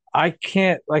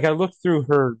 like, I looked through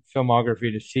her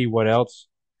filmography to see what else,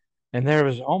 and there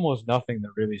was almost nothing that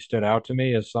really stood out to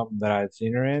me as something that I had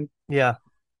seen her in. Yeah.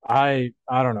 I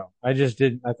don't know. I just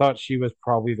didn't, I thought she was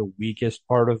probably the weakest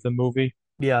part of the movie.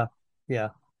 Yeah. Yeah.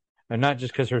 And not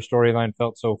just because her storyline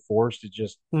felt so forced, it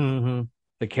just,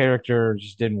 the character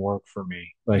just didn't work for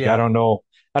me. Like, Yeah. I don't know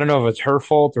if it's her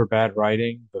fault or bad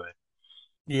writing, but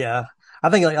Yeah. I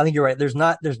think you're right. There's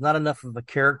not enough of a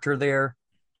character there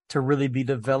to really be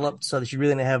developed so that she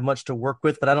really didn't have much to work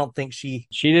with, but I don't think she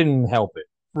didn't help it.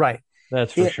 Right.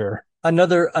 That's for sure.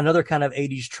 Another kind of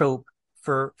 80s trope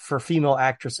for female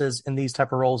actresses in these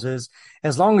type of roles is,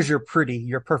 as long as you're pretty,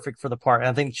 you're perfect for the part. And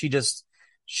I think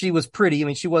she was pretty. I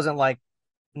mean, she wasn't like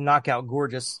knockout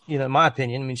gorgeous, in my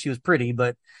opinion. I mean, she was pretty,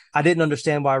 but I didn't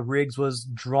understand why Riggs was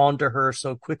drawn to her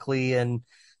so quickly. And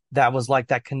that was like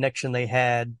that connection they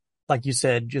had. Like you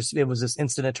said, just, it was this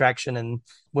instant attraction and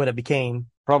what it became.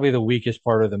 Probably the weakest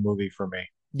part of the movie for me.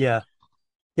 Yeah.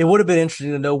 It would have been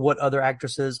interesting to know what other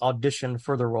actresses auditioned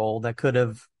for the role that could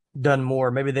have done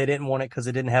more. Maybe they didn't want it because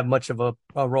it didn't have much of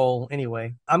a role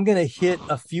anyway. I'm going to hit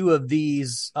a few of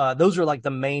these. Those are like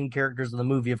the main characters of the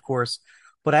movie, of course.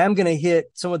 But I am going to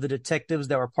hit some of the detectives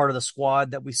that were part of the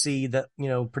squad that we see that,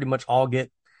 pretty much all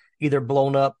get either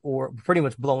blown up or pretty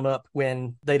much blown up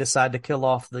when they decide to kill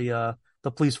off the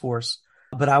police force.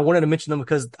 But I wanted to mention them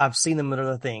because I've seen them in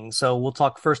other things. So we'll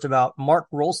talk first about Mark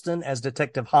Rolston as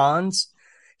Detective Hans.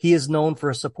 He is known for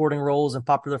his supporting roles in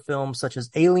popular films such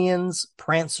as Aliens,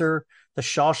 Prancer, The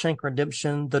Shawshank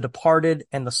Redemption, The Departed,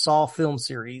 and the Saw film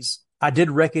series. I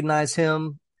did recognize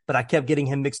him, but I kept getting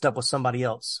him mixed up with somebody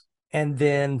else. And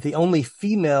then the only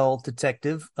female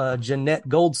detective, Jeanette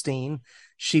Goldstein,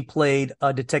 she played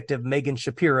Detective Megan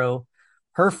Shapiro.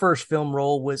 Her first film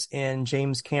role was in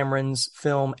James Cameron's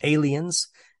film Aliens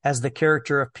as the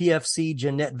character of PFC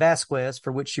Jeanette Vasquez,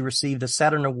 for which she received a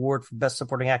Saturn Award for Best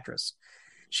Supporting Actress.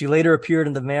 She later appeared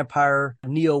in the vampire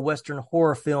neo-Western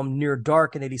horror film Near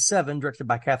Dark in 1987, directed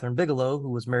by Catherine Bigelow, who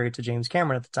was married to James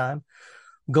Cameron at the time.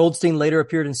 Goldstein later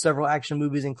appeared in several action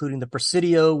movies, including The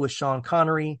Presidio with Sean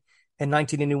Connery. In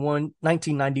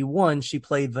 1991, she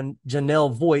played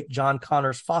Janelle Voight, John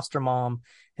Connor's foster mom,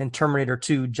 in Terminator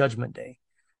 2 Judgment Day.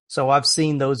 So I've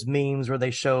seen those memes where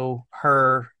they show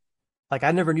her, like,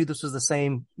 I never knew this was the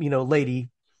same, lady,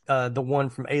 the one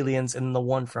from Aliens and the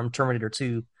one from Terminator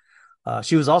 2.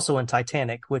 She was also in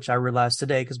Titanic, which I realized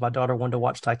today because my daughter wanted to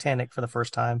watch Titanic for the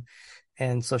first time.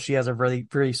 And so she has a very,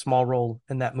 very small role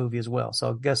in that movie as well. So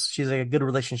I guess she's a good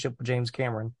relationship with James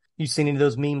Cameron. You seen any of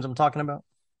those memes I'm talking about?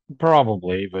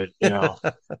 Probably, but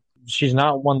she's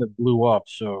not one that blew up.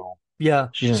 So yeah,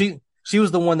 she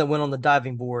was the one that went on the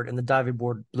diving board, and the diving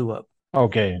board blew up.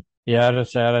 Okay, yeah,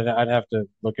 I'd have to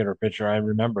look at her picture. I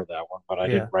remember that one, but I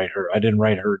didn't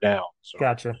write her down. So.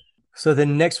 Gotcha. So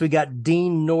then next we got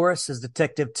Dean Norris as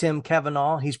Detective Tim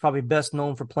Cavanaugh. He's probably best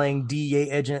known for playing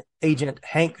DEA agent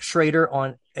Hank Schrader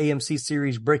on AMC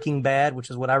series Breaking Bad, which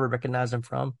is what I would recognize him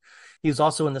from. He was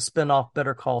also in the spinoff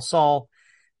Better Call Saul.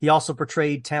 He also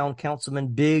portrayed town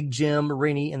councilman Big Jim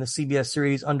Rainey in the CBS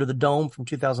series Under the Dome from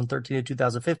 2013 to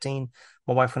 2015.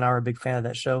 My wife and I are a big fan of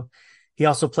that show. He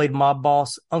also played mob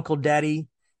boss Uncle Daddy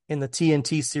in the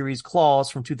TNT series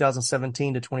Claws from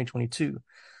 2017 to 2022.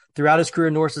 Throughout his career,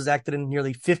 Norris has acted in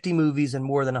nearly 50 movies and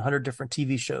more than 100 different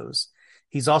TV shows.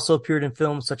 He's also appeared in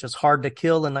films such as Hard to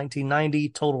Kill in 1990,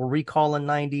 Total Recall in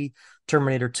 90,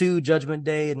 Terminator 2, Judgment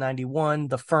Day in 91,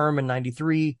 The Firm in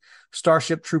 93,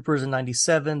 Starship Troopers in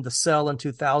 97, The Cell in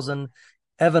 2000,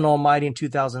 Evan Almighty in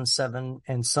 2007,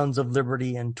 and Sons of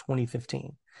Liberty in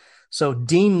 2015. So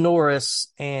Dean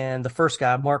Norris and the first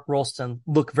guy, Mark Rolston,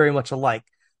 look very much alike.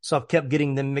 So I've kept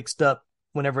getting them mixed up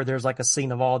whenever there's like a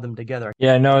scene of all of them together.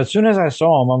 Yeah, no, as soon as I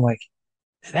saw him, I'm like,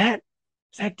 is that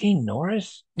Dean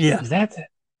Norris? Yeah. Is that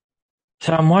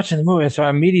so I'm watching the movie, and so I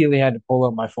immediately had to pull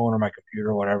up my phone or my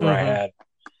computer or whatever I Mm-hmm. had.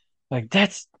 Like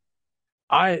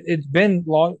it's been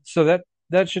long, so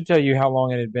that should tell you how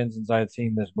long it had been since I had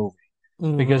seen this movie.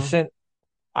 Because Mm-hmm. since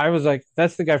I was like,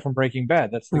 that's the guy from Breaking Bad,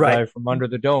 that's the Right. guy from Under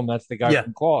the Dome, that's the guy Yeah.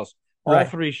 from Claws. All Right.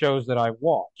 three shows that I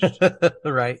watched.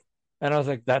 Right. And I was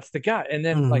like, that's the guy. And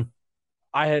then Mm-hmm. like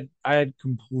I had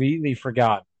completely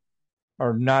forgotten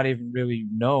or not even really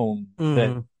known that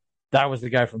Mm-hmm. that was the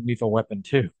guy from Lethal Weapon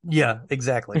 2. Yeah,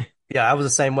 exactly. Yeah, I was the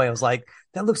same way. I was like,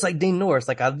 that looks like Dean Norris.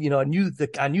 Like I knew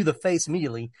the face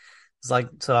immediately. It's like,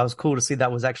 so I was cool to see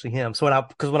that was actually him. So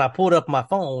when I pulled up my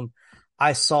phone,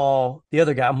 I saw the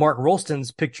other guy, Mark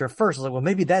Rolston's picture first. I was like, well,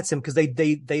 maybe that's him because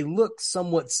they look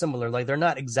somewhat similar. Like they're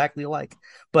not exactly alike,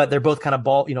 but they're both kind of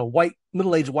bald, white,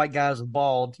 middle-aged white guys with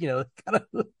bald, kind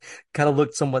of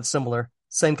looked somewhat similar.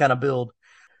 Same kind of build.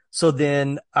 So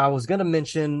then I was going to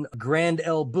mention Grand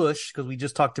L. Bush because we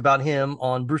just talked about him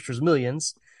on Brewster's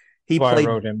Millions. He That's why I played,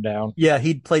 wrote him down. yeah,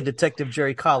 he played Detective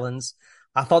Jerry Collins.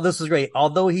 I thought this was great.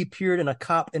 Although he appeared in a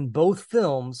cop in both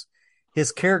films,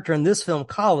 his character in this film,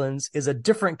 Collins, is a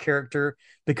different character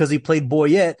because he played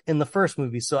Boyette in the first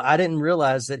movie. So I didn't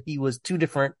realize that he was two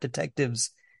different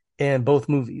detectives in both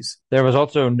movies. There was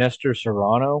also Nestor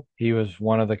Serrano. He was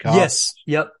one of the cops. Yes.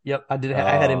 Yep. I did.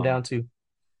 I had him down too.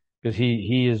 Because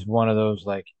he is one of those,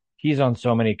 like, he's on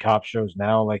so many cop shows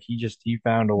now. Like he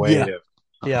found a way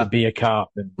to be a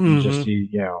cop, and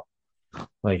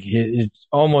it's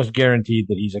almost guaranteed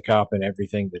that he's a cop in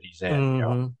everything that he's in.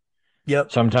 Mm-hmm.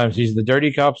 Yep. Sometimes he's the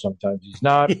dirty cop, sometimes he's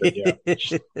not. But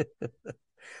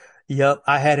Yep,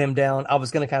 I had him down. I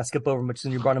was going to kind of skip over him, but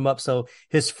soon you brought him up. So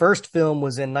his first film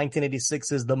was in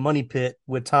 1986's The Money Pit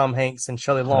with Tom Hanks and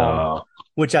Shelley Long,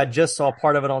 which I just saw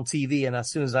part of it on TV. And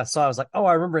as soon as I saw it, I was like, oh,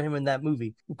 I remember him in that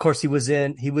movie. Of course, he was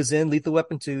in Lethal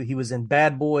Weapon 2. He was in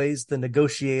Bad Boys, The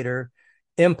Negotiator,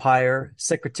 Empire,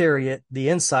 Secretariat, The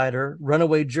Insider,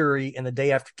 Runaway Jury, and The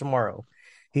Day After Tomorrow.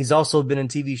 He's also been in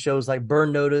TV shows like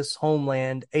Burn Notice,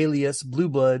 Homeland, Alias, Blue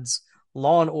Bloods,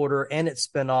 Law and Order, and its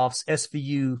spinoffs,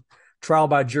 SVU, Trial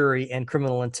by Jury, and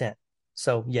Criminal Intent.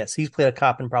 So, yes, he's played a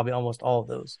cop in probably almost all of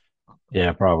those.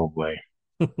 Yeah, probably.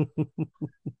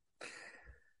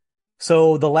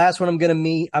 So the last one I'm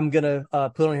going to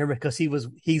put on here because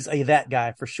he's that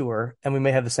guy for sure. And we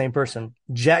may have the same person.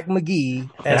 Jack McGee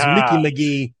as Mickey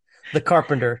McGee, the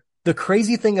carpenter. The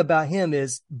crazy thing about him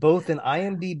is both in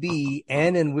IMDb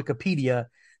and in Wikipedia,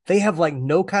 they have like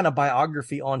no kind of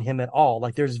biography on him at all.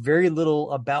 Like there's very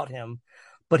little about him,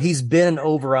 but he's been in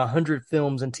over 100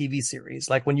 films and TV series.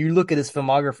 Like when you look at his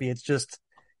filmography,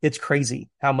 it's crazy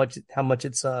how much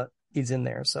he's in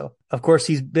there. So of course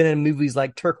he's been in movies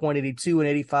like Turk 182 and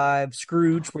 85,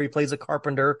 Scrooge, where he plays a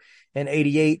carpenter in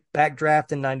 88,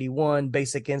 Backdraft in 91,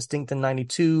 Basic Instinct in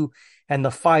 92, and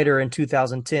The Fighter in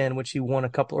 2010, which he won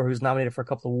he was nominated for a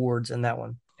couple of awards in that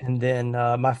one. And then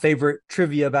my favorite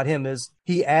trivia about him is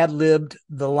he ad-libbed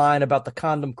the line about the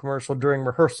condom commercial during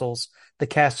rehearsals. The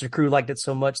cast and crew liked it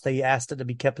so much they asked it to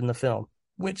be kept in the film,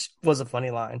 which was a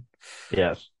funny line.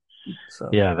 Yes. So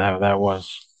yeah, that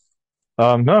was.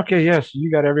 Okay, yes, you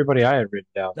got everybody I had written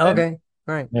down. Okay,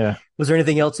 all right. Yeah. Was there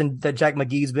anything else that Jack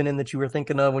McGee's been in that you were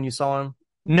thinking of when you saw him?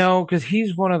 No, because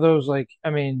he's one of those, like,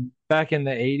 I mean, back in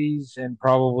the 80s and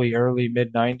probably early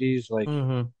mid 90s, like,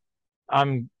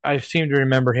 I seem to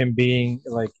remember him being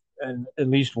like in at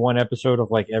least one episode of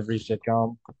like every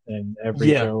sitcom and every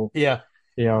show. Yeah.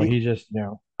 He just,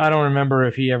 I don't remember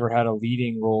if he ever had a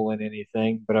leading role in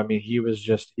anything, but I mean, he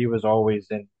was always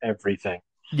in everything.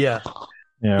 Yeah.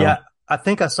 Yeah. I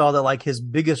think I saw that like his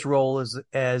biggest role is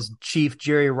as Chief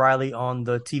Jerry Riley on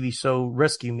the TV show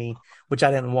Rescue Me, which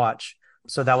I didn't watch.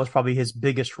 So that was probably his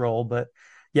biggest role. But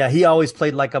yeah, he always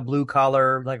played like a blue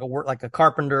collar, like a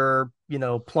carpenter,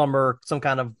 plumber, some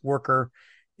kind of worker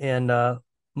in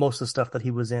most of the stuff that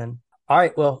he was in. All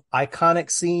right. Well,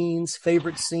 iconic scenes,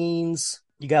 favorite scenes.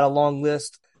 You got a long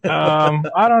list.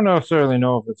 I don't necessarily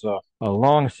know if it's a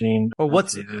long scene. Well,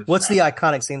 what's the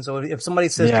iconic scene? So if somebody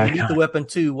says Meet the Weapon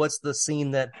 2, what's the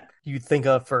scene that you think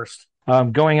of first?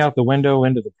 Going out the window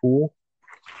into the pool.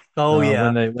 Oh yeah.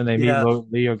 When they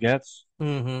meet Leo Getz.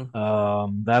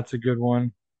 Mm-hmm. That's a good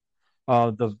one.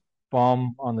 The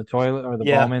bomb on the toilet or the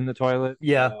bomb in the toilet.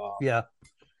 Yeah. Yeah.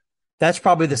 That's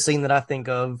probably the scene that I think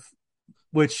of,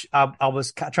 which I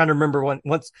was trying to remember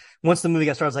once the movie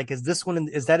got started. I was like,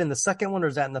 is that in the second one or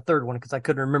is that in the third one? Because I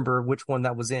couldn't remember which one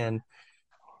that was in.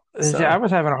 So, I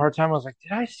was having a hard time. I was like,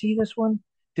 did I see this one?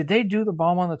 did they do the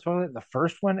bomb on the toilet in the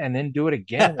first one and then do it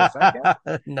again in the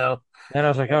second? No. And I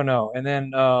was like, oh no. And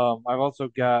then I've also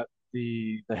got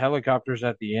the helicopters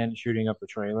at the end shooting up the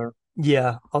trailer,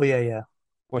 Yeah. Oh yeah, yeah.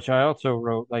 which I also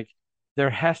wrote like there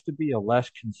has to be a less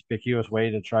conspicuous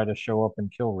way to try to show up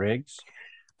and kill Riggs.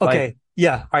 Like Okay.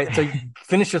 Yeah. All right. So you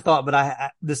finish your thought,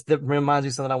 but this that reminds me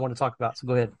of something I want to talk about. So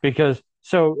go ahead. because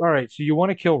so all right, so you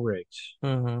want to kill Riggs.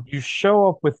 Mm-hmm. You show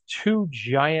up with two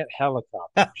giant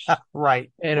helicopters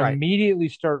Right. and Right. immediately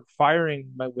start firing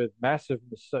with massive,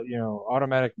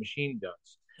 automatic machine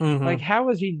guns. Mm-hmm. Like, how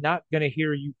is he not going to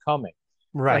hear you coming?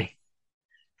 Right. Like,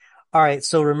 All right.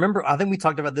 So remember, I think we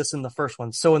talked about this in the first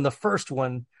one. So in the first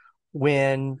one,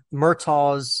 when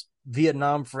Murtaugh's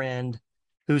Vietnam friend,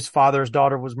 whose father's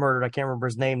daughter was murdered, I can't remember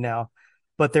his name now,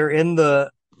 but they're in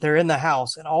the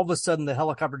house, and all of a sudden the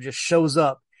helicopter just shows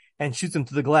up and shoots them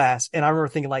through the glass. And I remember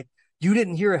thinking, like, you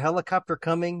didn't hear a helicopter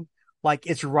coming? Like,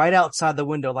 it's right outside the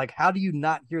window. Like, how do you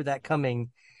not hear that coming?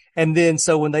 And then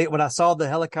so when I saw the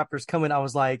helicopters coming, I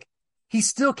was like, he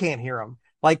still can't hear them.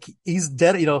 Like, he's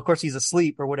dead. Of course he's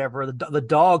asleep or whatever. The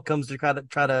dog comes to try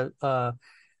to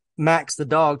Max, the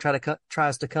dog,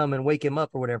 tries to come and wake him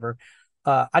up or whatever.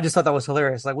 I just thought that was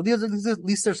hilarious. Like, well, at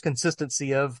least there's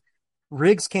consistency of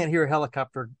Riggs can't hear a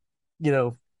helicopter,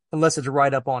 unless it's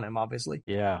right up on him, obviously.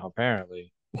 yeah,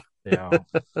 apparently.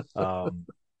 Um,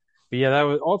 but yeah, that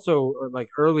was also like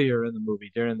earlier in the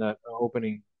movie during that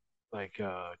opening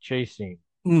chase scene.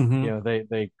 Mm-hmm.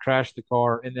 They crash the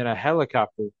car and then a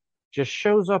helicopter just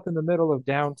shows up in the middle of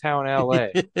downtown LA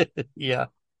Yeah.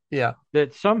 Yeah.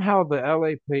 that somehow the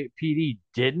LAPD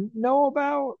didn't know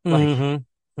about. Mm-hmm.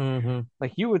 Mm-hmm.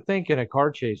 Like you would think in a car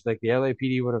chase, like the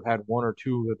LAPD would have had one or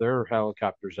two of their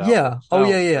helicopters out Yeah. Oh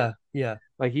yeah, themselves. yeah, yeah.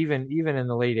 Like even in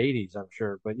the late 80s, I'm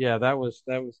sure. But yeah, that was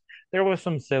there was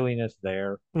some silliness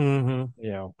there,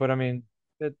 Mm-hmm. But I mean,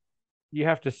 that you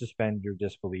have to suspend your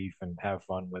disbelief and have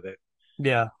fun with it.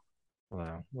 Yeah.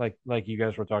 Like you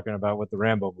guys were talking about with the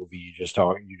Rambo movie you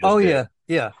Oh just did. yeah.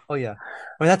 Yeah. Oh yeah.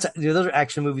 I mean, those are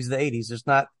action movies of the 80s.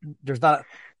 There's not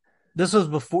this was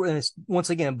before, and it's once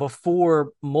again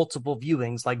before multiple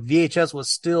viewings. Like VHS was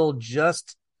still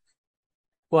just,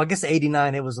 well, I guess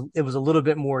 89 it was a little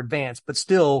bit more advanced, but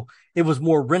still it was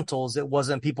more rentals. It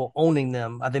wasn't people owning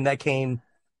them. I think that came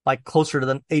like closer to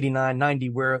the 89, 90,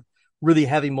 where really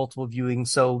heavy multiple viewing.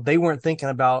 So they weren't thinking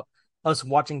about us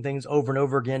watching things over and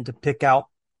over again to pick out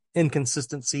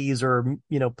inconsistencies or,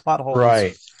 plot holes.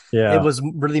 Right. Yeah. It was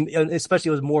really, especially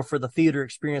it was more for the theater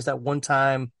experience, that one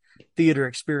time theater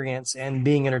experience and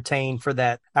being entertained for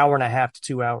that hour and a half to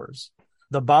 2 hours.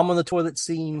 The bomb on the toilet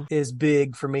scene is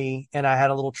big for me, and I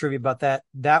had a little trivia about that.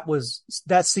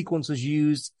 That sequence was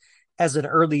used as an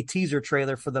early teaser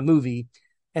trailer for the movie,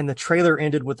 and the trailer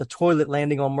ended with the toilet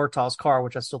landing on Murtaugh's car,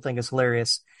 which I still think is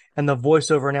hilarious, and the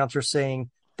voiceover announcer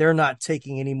saying, "They're not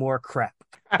taking any more crap."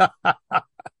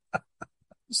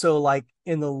 So like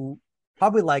in the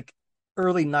probably like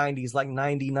early 90s, like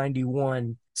 90,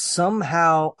 91,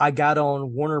 somehow I got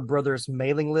on Warner Brothers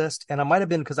mailing list, and I might have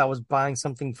been because I was buying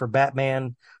something for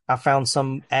Batman. I found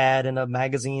some ad in a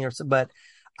magazine or something, but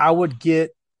I would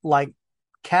get like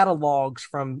catalogs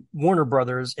from Warner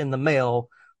Brothers in the mail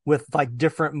with like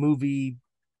different movie,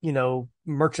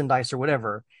 merchandise or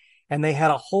whatever. And they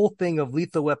had a whole thing of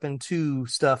Lethal Weapon 2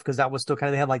 stuff because that was still kind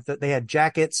of, they had they had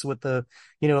jackets with the,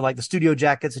 like the studio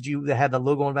jackets that had the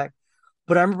logo on the back.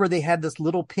 But I remember they had this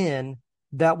little pin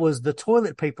that was the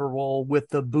toilet paper roll with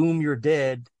the "Boom, You're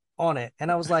Dead" on it.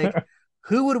 And I was like,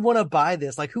 who would want to buy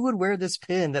this? Like, who would wear this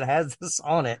pin that has this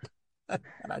on it?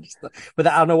 And but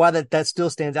I don't know why that still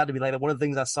stands out to me. Like one of the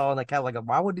things I saw in the catalog, like,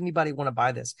 why would anybody want to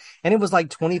buy this? And it was like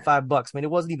 $25. I mean,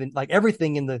 it wasn't even like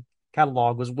everything in the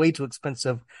catalog was way too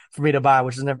expensive for me to buy,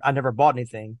 which is I never bought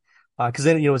anything. Cause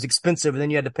then, it was expensive and then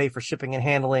you had to pay for shipping and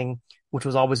handling, which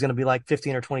was always going to be like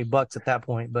 15 or $20 at that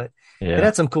point. But it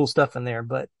had some cool stuff in there,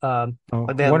 but, I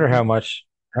wonder how much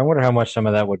some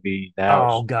of that would be now.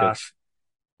 Oh gosh.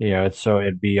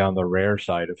 It'd be on the rare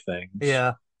side of things.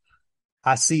 Yeah.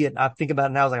 I see it. I think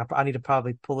about it now. I was like, I need to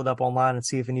probably pull it up online and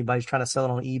see if anybody's trying to sell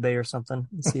it on eBay or something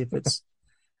and see if it's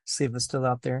still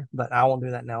out there. But I won't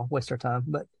do that now. Waste our time.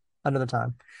 But another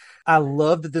time. I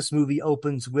love that this movie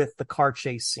opens with the car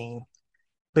chase scene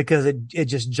because it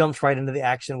just jumps right into the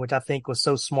action, which I think was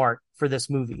so smart for this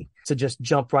movie to just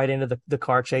jump right into the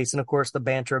car chase. And of course the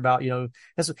banter about, my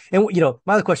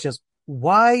other question is,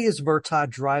 why is Murtaugh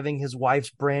driving his wife's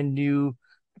brand new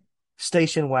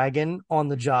station wagon on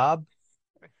the job?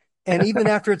 And even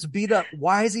after it's beat up,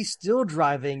 why is he still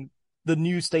driving the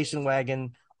new station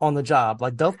wagon on the job?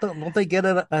 Like, don't they get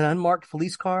an unmarked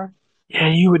police car?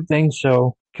 Yeah, you would think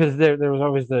so. Because there was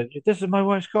always this is my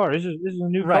wife's car. This is a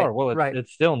new Right, car. Well, right.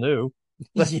 it's still new.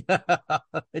 Yeah,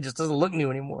 it just doesn't look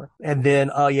new anymore. And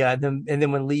then, oh yeah, and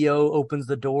then when Leo opens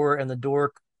the door and the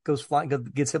door goes flying,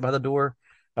 gets hit by the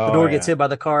Oh door gets yeah. hit by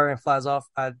the car and flies off.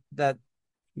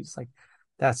 He's like,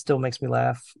 that still makes me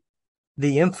laugh.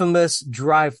 The infamous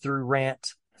drive-through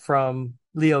rant from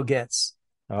Leo Getz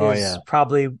Oh is yeah.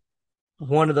 probably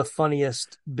one of the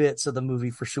funniest bits of the movie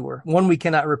for sure. One we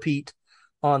cannot repeat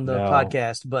on the No.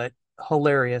 podcast, but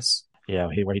hilarious. Yeah,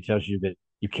 where he tells you that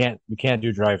you can't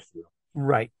do drive through.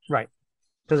 Right, right.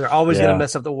 Because they're always going to Yeah.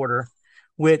 mess up the order,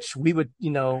 which we would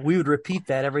repeat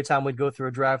that every time we'd go through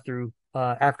a drive-through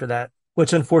after that,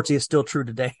 which unfortunately is still true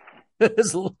today.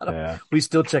 Yeah. We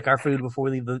still check our food before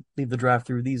we leave the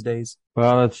drive-through these days.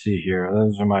 Well, let's see here.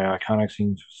 Those are my iconic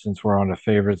scenes since we're on the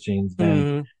favorite scenes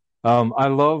then. Mm, I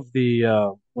love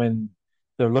the when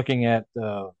they're looking at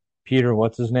Peter,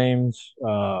 what's his name's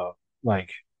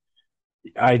like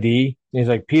ID. He's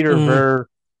like mm. Peter Ver.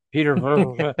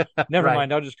 Never Right.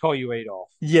 mind, I'll just call you Adolf.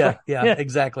 Yeah, yeah, Yeah.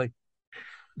 exactly.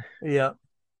 Yeah.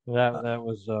 That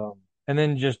was and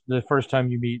then just the first time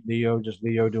you meet Leo, just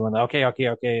Leo doing okay, okay,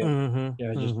 okay. Hmm.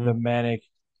 Yeah, just Hmm. the manic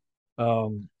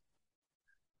um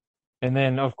and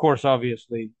then of course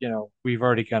obviously, we've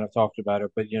already kind of talked about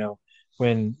it, but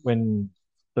when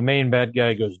the main bad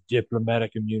guy goes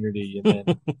diplomatic immunity and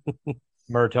then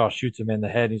Murtaugh shoots him in the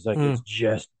head, he's like, it's Mm.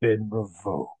 just been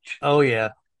revoked. Oh yeah.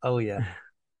 Oh yeah.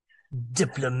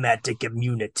 Diplomatic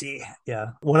immunity.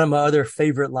 Yeah. One of my other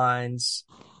favorite lines.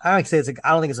 I don't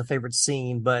think it's a favorite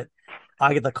scene, but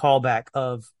I get the callback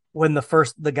of when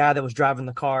the guy that was driving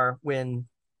the car, when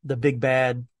the big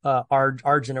bad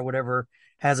Argent or whatever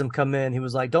has him come in, he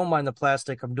was like, "Don't mind the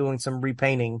plastic. I'm doing some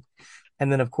repainting."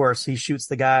 And then of course he shoots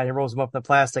the guy and he rolls him up in the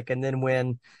plastic. And then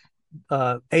when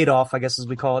Adolf, I guess as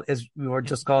we call it, as we were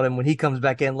just called him, when he comes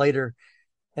back in later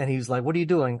and he's like, "What are you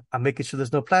doing?" "I'm making sure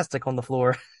there's no plastic on the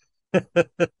floor."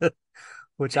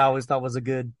 Which I always thought was a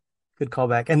good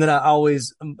callback. And then I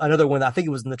always another one, I think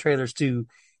it was in the trailers too,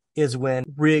 is when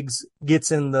Riggs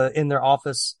gets in their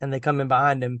office and they come in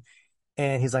behind him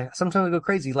and he's like, "Sometimes I go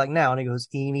crazy like now," and he goes,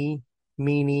 "Eeny,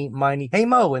 meeny, miny, hey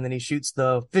Mo," and then he shoots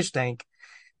the fish tank.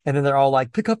 And then they're all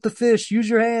like, "Pick up the fish, use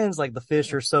your hands." Like the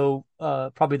fish are so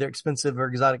probably they're expensive or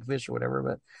exotic fish or whatever,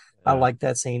 but I Yeah. like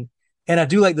that scene. And I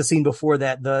do like the scene before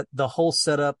that, the whole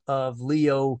setup of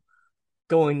Leo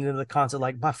going into the concert,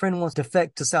 like, "My friend wants to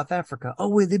defect to South Africa." "Oh,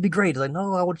 wait, it'd be great." He's like,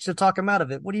 "No, I want you to talk him out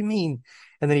of it." "What do you mean?"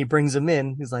 And then he brings him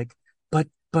in. He's like,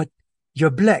 but you're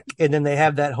black. And then they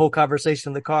have that whole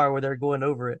conversation in the car where they're going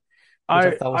over it, which I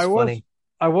I thought I was was funny.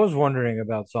 I was wondering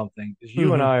about something because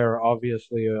you and Hmm. I are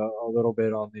obviously a little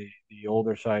bit on the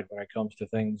older side when it comes to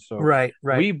things. So Right,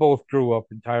 right. we both grew up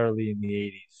entirely in the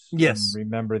 80s and Yes.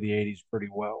 remember the 80s pretty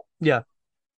well. Yeah.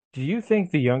 Do you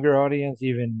think the younger audience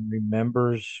even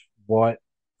remembers what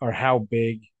or how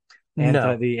big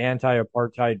No, the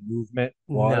anti-apartheid movement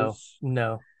no, was?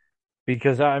 no.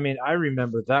 Because I mean, I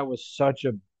remember that was such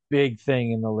a big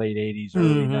thing in the late 80s,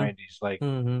 early Hmm. 90s. Like,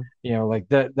 Hmm. like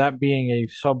that being a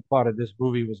subplot of this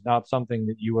movie was not something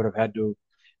that you would have had to,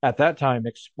 at that time,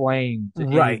 explain to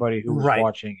Right, anybody who was right.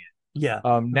 watching Yeah.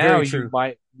 it. Very true.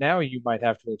 Now you might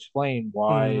have to explain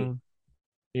why,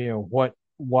 Hmm.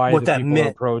 why What the that people are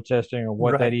meant. protesting or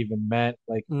what that Right. even meant.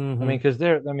 Like, I mean, Hmm. because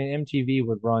MTV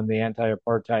would run the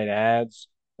anti-apartheid ads.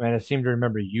 I mean, I seem to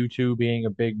remember U2 being a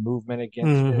big movement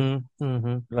against it, Hmm.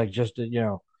 Hmm. like just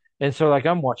and so like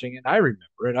I'm watching it and I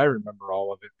remember it. I remember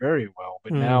all of it very well.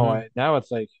 But Hmm. now it's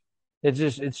like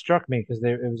it struck me because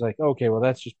it was like, okay, well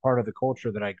that's just part of the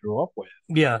culture that I grew up with.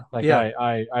 Yeah, Like yeah,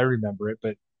 I remember it,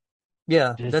 but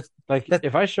yeah. just That's like that.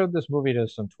 if I showed this movie to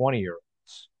some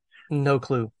 20-year-olds, No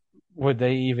clue. would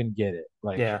they even get it?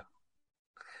 Like, Yeah.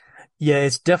 Yeah,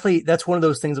 it's definitely that's one of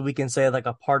those things that we can say like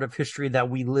a part of history that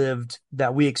we lived,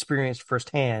 that we experienced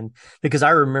firsthand. Because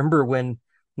I remember when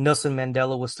Nelson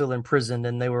Mandela was still in prison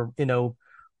and they were,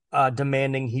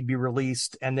 demanding he be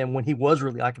released. And then when he was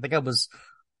really, like, I think that was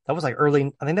like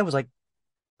I think that was like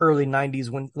early 90s,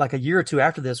 when like a year or two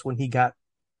after this, when he got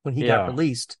yeah,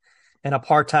 released and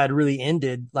apartheid really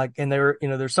ended. Like, and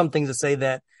there's some things that say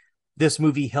that this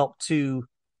movie helped to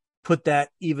put that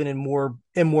even in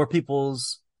more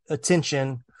people's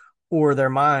attention or their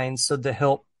minds, so to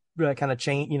help kind of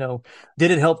change,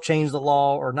 did it help change the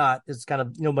law or not? It's kind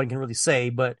of, nobody can really say,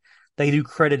 but they do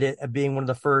credit it as being one of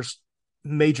the first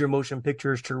major motion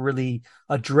pictures to really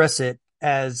address it,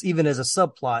 as even as a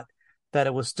subplot, that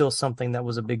it was still something that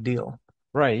was a big deal.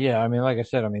 right, yeah. I mean, like I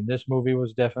said, I mean this movie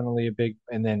was definitely a big,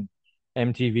 and then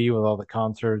MTV with all the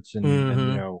concerts and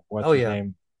Hmm. what's Oh his yeah.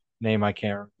 name?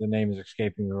 The name is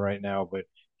escaping me right now, but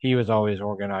he was always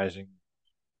organizing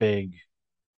big,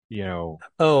 you know,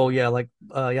 Oh yeah, like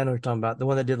yeah, I know what you're talking about. The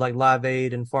one that did like Live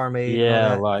Aid and Farm Aid and all yeah,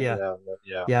 that. like Yeah.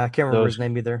 yeah. Yeah, I can't remember his Those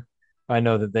name either. I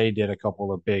know that they did a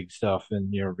couple of big stuff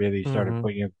and really started Hmm.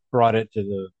 putting it, brought it to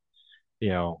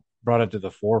the brought it to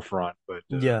the forefront. But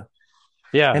Yeah.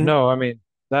 yeah, And no, I mean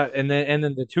that, and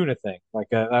then the tuna thing, like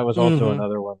that was also hmm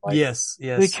another one. Like yes,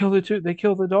 yes. they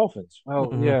kill the dolphins. Well,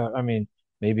 Hmm. yeah, I mean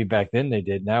maybe back then they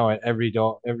did. Now every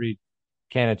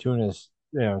can of tuna is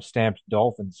stamped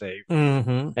dolphin safe,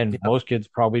 and Yep. most kids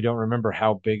probably don't remember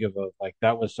how big of a like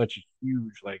that was such a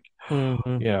huge like Hmm.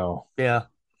 you know Yeah.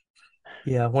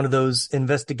 Yeah. One of those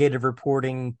investigative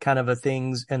reporting kind of a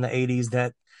things in the 80s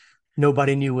that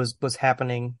nobody knew was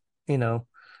happening, you know,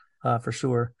 for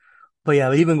sure. But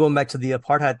yeah, even going back to the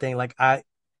apartheid thing, like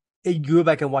you go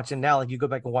back and watch it now, like you go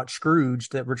back and watch Scrooge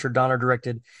that Richard Donner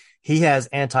directed, he has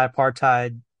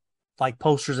anti-apartheid like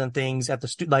posters and things at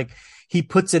the like he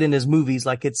puts it in his movies,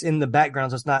 like it's in the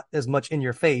background, so it's not as much in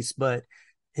your face, but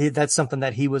that's something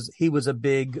that he was a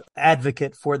big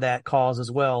advocate for that cause as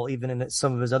well. Even in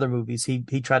some of his other movies, he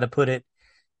tried to put it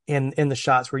in the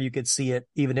shots where you could see it,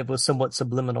 even if it was somewhat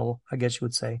subliminal, I guess you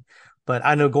would say. But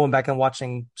I know going back and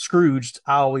watching Scrooged,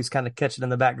 I always kind of catch it in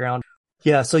the background.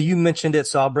 Yeah, so you mentioned it,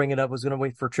 so I'll bring it up. I was going to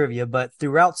wait for trivia, but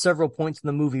throughout several points in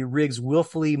the movie, Riggs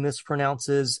willfully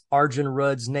mispronounces Arjun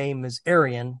Rudd's name as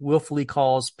Aryan, willfully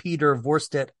calls Peter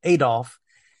Vorstedt Adolf,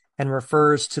 and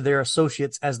refers to their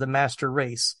associates as the master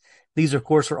race. These, of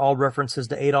course, are all references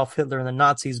to Adolf Hitler and the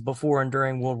Nazis before and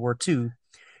during World War II.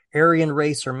 Aryan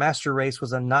race or master race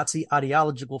was a Nazi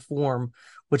ideological form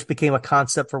which became a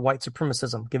concept for white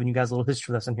supremacism. Giving you guys a little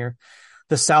history lesson here.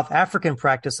 The South African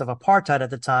practice of apartheid at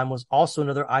the time was also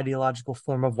another ideological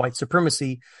form of white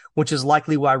supremacy, which is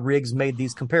likely why Riggs made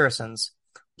these comparisons.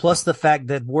 Plus, the fact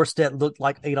that Vorstedt looked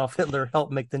like Adolf Hitler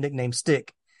helped make the nickname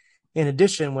stick. In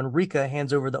addition, when Rika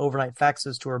hands over the overnight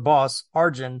faxes to her boss,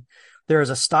 Arjun, there is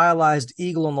a stylized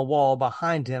eagle on the wall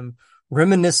behind him,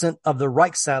 reminiscent of the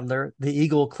Reichsadler, the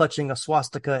eagle clutching a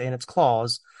swastika in its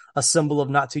claws, a symbol of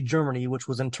Nazi Germany, which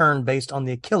was in turn based on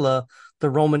the Aquila, the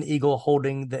Roman eagle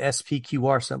holding the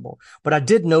SPQR symbol. But I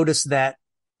did notice that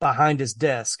behind his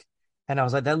desk, and I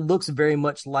was like, that looks very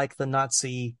much like the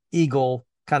Nazi eagle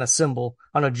kind of symbol.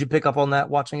 I don't know, did you pick up on that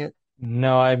watching it?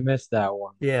 no, I missed that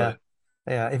one, Yeah.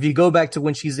 but Yeah. If you go back to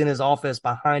when she's in his office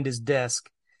behind his desk,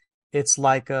 it's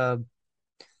like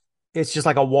it's just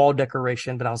like a wall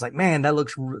decoration. But I was like, man, that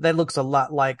looks a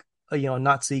lot like a,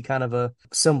 Nazi kind of a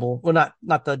symbol. Well,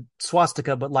 not the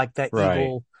swastika, but like that right.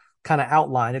 eagle kind of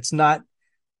outline. It's not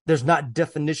there's not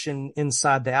definition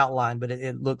inside the outline, but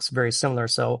it looks very similar.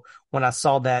 So when I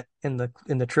saw that in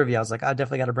the trivia, I was like, I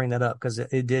definitely got to bring that up because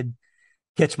it did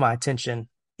catch my attention.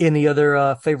 Any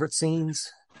other favorite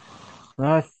scenes?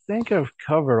 I think I've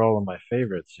covered all of my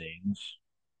favorite scenes.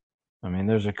 I mean,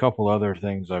 there's a couple other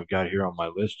things I've got here on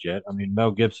my list yet. I mean,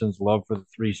 Mel Gibson's love for the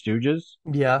Three Stooges.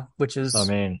 Yeah, which I is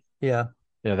mean, yeah.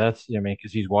 yeah, I mean,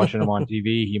 because he's watching them on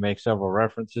TV, he makes several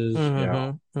references,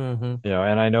 Mm-hmm. Mm-hmm.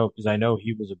 and because I know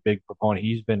he was a big proponent.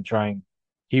 He's been trying,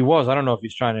 I don't know if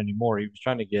he's trying anymore. He was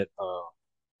trying to get a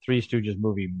Three Stooges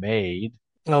movie made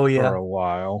Oh for yeah. a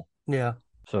while. Yeah.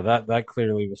 So that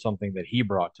clearly was something that he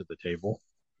brought to the table.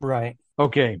 Right.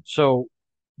 Okay, so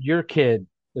your kid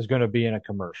is going to be in a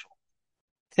commercial,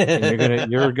 and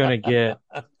you're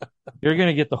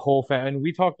gonna get the whole family. And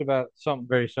we talked about something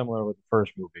very similar with the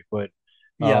first movie, but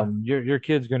Yeah. your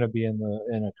kid's gonna be in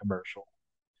a commercial.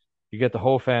 You get the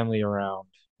whole family around.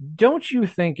 Don't you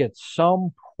think at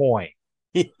some point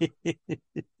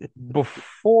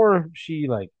before she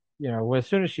as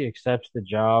soon as she accepts the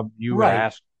job,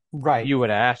 Right. Right. you would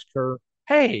ask her,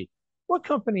 "Hey, what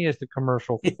company is the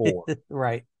commercial for?"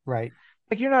 Right. Right.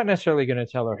 Like you're not necessarily going to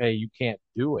tell her, "Hey, you can't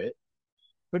do it."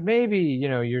 But maybe,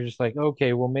 you're just like,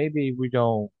 okay, well, maybe we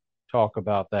don't talk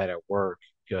about that at work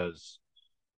because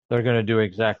they're going to do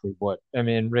exactly what, I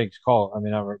mean,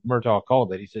 Murtaugh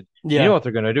called it. He said, you know Yeah. what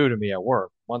they're going to do to me at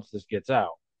work once this gets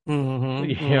out, Mm-hmm.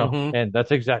 Mm-hmm. and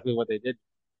that's exactly what they did,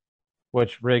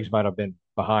 which Riggs might have been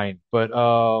behind.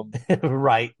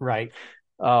 Right. Right.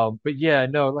 But yeah,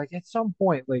 no, like at some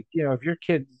point, like, if your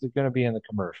kids are going to be in the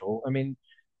commercial, I mean,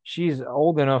 she's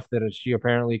old enough that she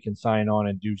apparently can sign on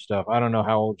and do stuff. I don't know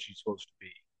how old she's supposed to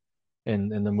be in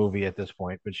the movie at this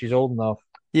point, but she's old enough.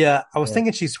 Yeah. I was And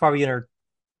thinking she's probably in her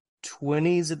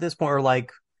 20s at this point, or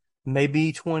like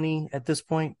maybe 20 at this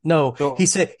point. No, he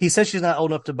so, said she's not old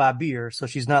enough to buy beer, so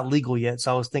she's not legal yet.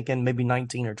 So I was thinking maybe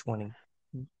 19 or 20.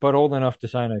 but old enough to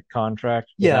sign a contract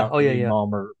Yeah. without Oh yeah. needing Yeah.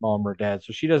 mom or dad,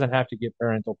 so she doesn't have to get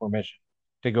parental permission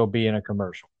to go be in a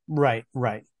commercial. Right.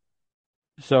 Right.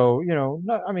 So,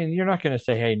 I mean, you're not going to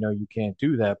say, hey, no, you can't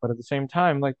do that. But at the same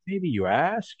time, like maybe you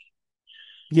ask,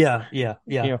 Yeah, yeah,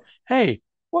 yeah. hey,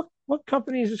 what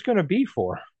company is this going to be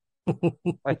for?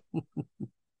 Like,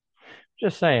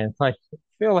 just saying, like, I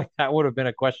feel like that would have been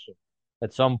a question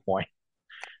at some point.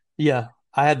 Yeah,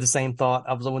 I had the same thought.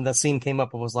 I was when that scene came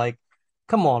up, I was like,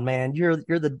 "Come on, man, you're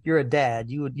a dad.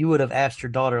 You would have asked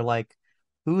your daughter like,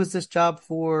 who is this job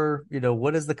for?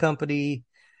 What is the company?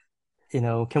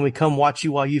 Can we come watch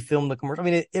you while you film the commercial? I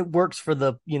mean, it works for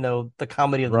the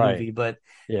comedy of the Right. movie, but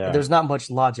Yeah. there's not much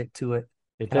logic to it.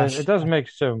 It And I, does it sh does make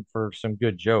some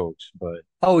good jokes, but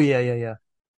oh yeah, yeah, yeah.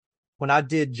 When I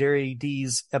did Jerry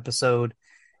D's episode,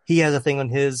 he has a thing on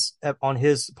his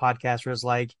podcast where it's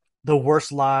like the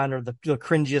worst line or the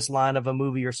cringiest line of a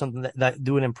movie or something that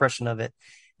do an impression of it.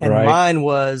 And right. mine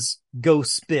was "Go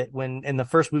Spit" when in the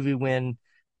first movie when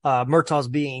Murtaugh's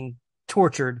being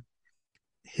tortured,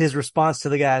 his response to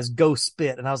the guy is "Go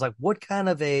Spit," and I was like, what kind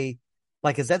of is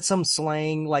that some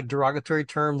slang like derogatory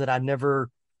term that I never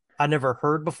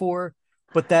heard before?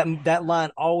 But that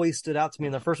line always stood out to me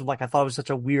in the first one. Like I thought it was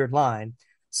such a weird line.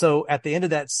 So at the end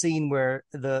of that scene where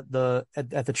at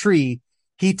the tree,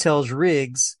 he tells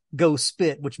Riggs, "Go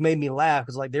spit," which made me laugh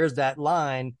because like there's that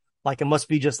line, like it must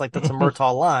be just like that's a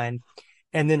Murtaugh line.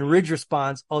 And then Riggs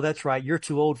responds, "Oh, that's right, you're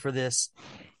too old for this,"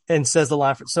 and says the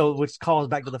line which calls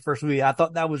back to the first movie. I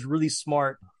thought that was really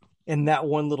smart in that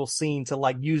one little scene to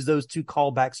like use those two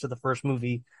callbacks to the first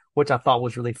movie, which I thought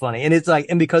was really funny. And it's like,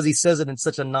 and because he says it in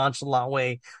such a nonchalant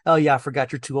way, "Oh yeah, I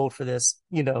forgot you're too old for this,"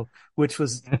 which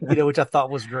I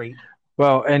thought was great.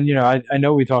 Well, and I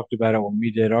know we talked about it when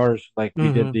we did ours, like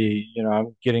we did Mm-hmm. the,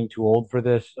 I'm getting too old for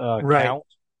this Right. count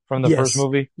from the first Yes.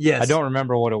 movie. I Yes. don't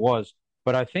remember what it was,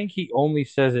 but I think he only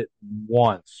says it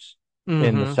once in the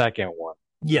Mm-hmm. second one.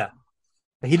 Yeah.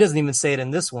 He doesn't even say it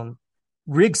in this one.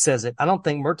 Riggs says it. I don't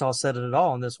think Murtaugh said it at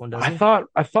all in this one, does he? I thought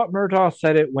Murtaugh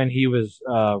said it when he was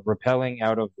rappelling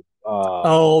out of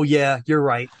Oh yeah, you're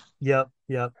right. Yep,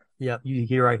 yep, yep.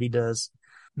 You're right. He does.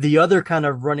 The other kind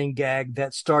of running gag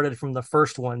that started from the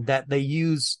first one that they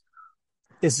use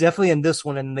is definitely in this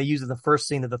one, and they use it in the first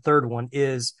scene of the third one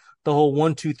is the whole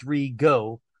 1, 2, 3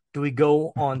 go. Do we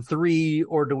go on three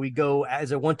or do we go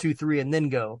as a 1, 2, 3 and then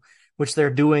go? Which they're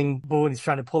doing when he's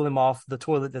trying to pull him off the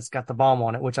toilet that's got the bomb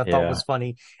on it, which I thought yeah. was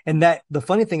funny. And that the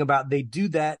funny thing about they do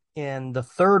that in the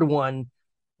third one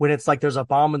when it's like there's a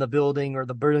bomb in the building or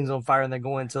the building's on fire and they're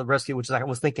going to the rescue, which I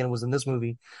was thinking was in this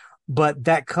movie. But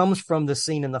that comes from the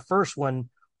scene in the first one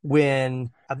when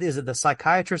is it the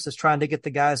psychiatrist is trying to get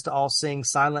the guys to all sing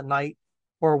Silent Night,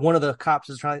 or one of the cops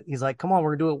is trying. He's like, "Come on,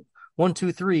 we're gonna do it 1,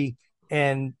 2, 3,"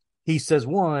 and he says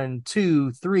 1,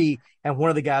 2, 3, and one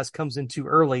of the guys comes in too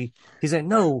early. He's like,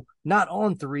 "No, not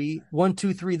on three. 1,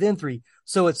 2, 3, then three."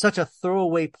 So it's such a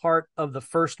throwaway part of the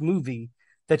first movie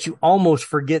that you almost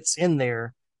forgets in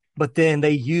there, but then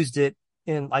they used it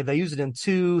they used it in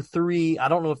 2, 3. I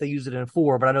don't know if they used it in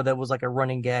 4, but I know that was like a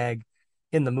running gag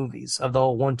in the movies of the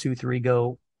whole 1, 2, 3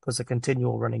 go was a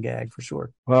continual running gag for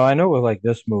sure. Well, I know with like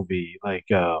this movie, like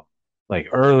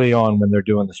early on when they're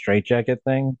doing the straitjacket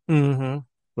thing, Mm-hmm.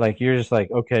 like you're just like,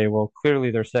 okay, well,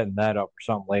 clearly they're setting that up for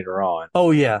something later on.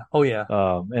 Oh yeah, oh yeah.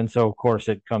 And so of course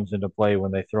it comes into play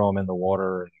when they throw him in the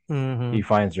water and Mm-hmm. he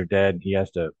finds her dead. He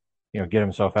has to, get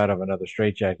himself out of another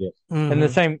straitjacket. And the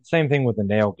Mm-hmm. same thing with the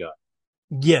nail gun.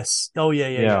 Yes. Oh yeah,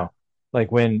 yeah, yeah. Yeah.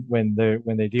 Like when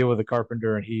they deal with the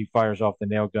carpenter and he fires off the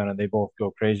nail gun and they both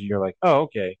go crazy, you're like, oh,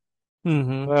 okay.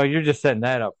 Mm-hmm. Well, you're just setting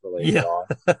that up for later Yeah.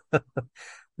 on.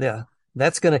 Yeah.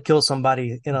 That's gonna kill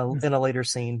somebody in a later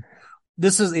scene.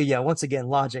 This is yeah, once again,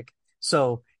 logic.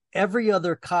 So every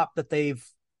other cop that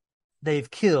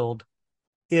they've killed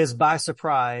is by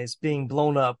surprise being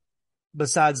blown up,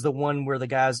 besides the one where the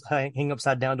guy's hang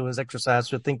upside down to his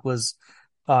exercise, which I think was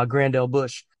Grandel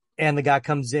Bush. And the guy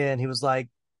comes in, he was like,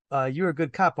 "You're a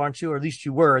good cop, aren't you? Or at least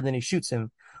you were." And then he shoots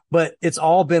him. But it's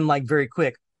all been like very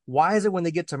quick. Why is it when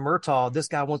they get to Murtaugh, this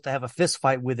guy wants to have a fist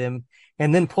fight with him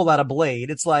and then pull out a blade?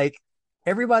 It's like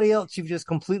everybody else you've just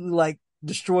completely like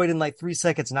destroyed in like 3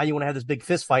 seconds. Now you want to have this big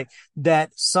fist fight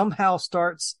that somehow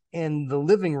starts in the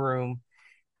living room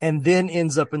and then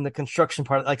ends up in the construction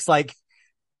part. Like, it's like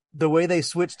the way they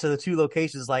switch to the two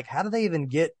locations, like, how do they even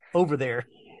get over there?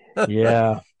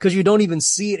 Yeah. Because you don't even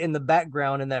see it in the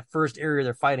background in that first area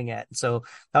they're fighting at. So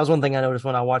that was one thing I noticed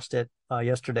when I watched it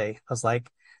yesterday. I was like,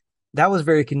 that was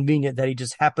very convenient that he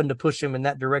just happened to push him in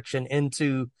that direction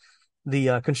into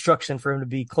the construction for him to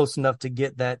be close enough to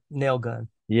get that nail gun.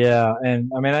 Yeah,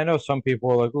 and I mean, I know some people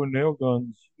are like, "Oh, nail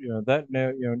guns, that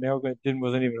nail gun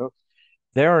wasn't even hooked."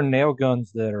 There are nail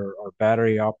guns that are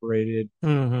battery operated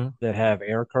Mm-hmm. that have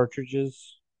air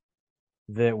cartridges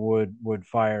that would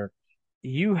fire,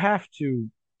 you have to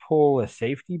pull a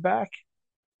safety back.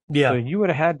 Yeah. So you would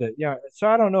have had to, yeah. So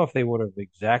I don't know if they would have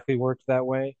exactly worked that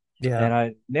way. Yeah.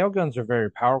 And nail guns are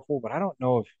very powerful, but I don't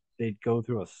know if they'd go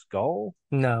through a skull.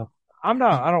 No. I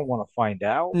don't want to find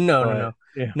out. No.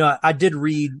 Yeah. No, I did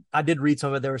read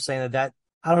some of it. They were saying that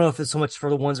I don't know if it's so much for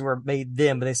the ones that were made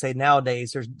then, but they say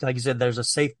nowadays there's, like you said, there's a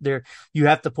safe there. You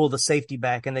have to pull the safety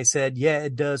back. And they said, yeah,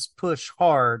 it does push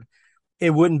hard.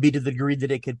 It wouldn't be to the degree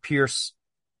that it could pierce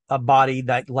a body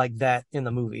like that in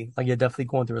the movie. Like you're definitely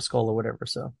going through a skull or whatever.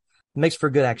 So it makes for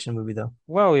a good action movie though.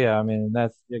 Well, yeah, I mean,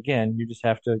 that's, again, you just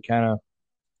have to kind of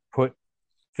put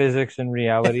physics and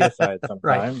reality aside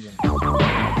sometimes.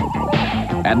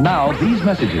 And now these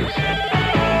messages.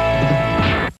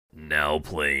 Now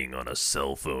playing on a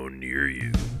cell phone near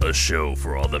you. A show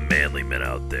for all the manly men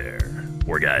out there,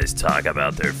 where guys talk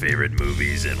about their favorite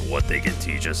movies and what they can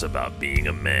teach us about being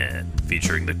a man,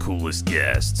 featuring the coolest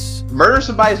guests. Murder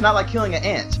somebody is not like killing an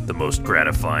ant. The most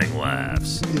gratifying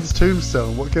laughs. It's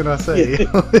Tombstone, what can I say?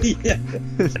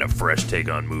 And a fresh take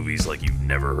on movies like you've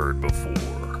never heard before.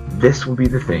 This will be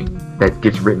the thing that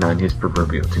gets written on his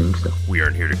proverbial tombstone. We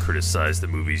aren't here to criticize the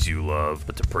movies you love,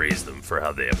 but to praise them for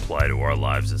how they apply to our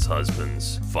lives as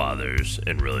husbands, fathers,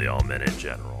 and really all men in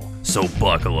general. So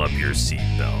buckle up your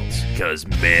seatbelts, because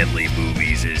Manly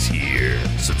Movies is here.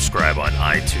 Subscribe on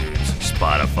iTunes,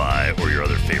 Spotify, or your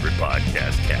other favorite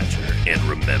podcast catcher. And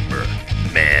remember,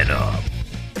 man up.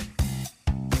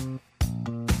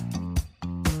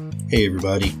 Hey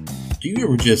everybody. Do you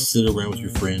ever just sit around with your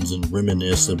friends and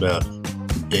reminisce about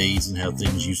the days and how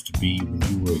things used to be when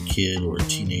you were a kid or a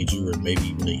teenager or maybe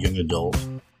even a young adult?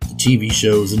 The TV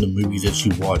shows and the movies that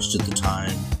you watched at the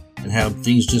time and how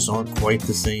things just aren't quite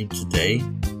the same today?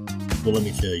 Well, let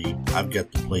me tell you, I've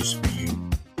got the place for you.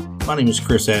 My name is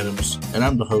Chris Adams, and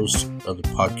I'm the host of the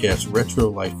podcast Retro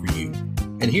Life for You.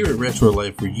 And here at Retro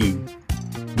Life for You,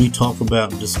 we talk about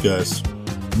and discuss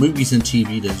movies and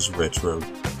TV that is retro.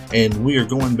 And we are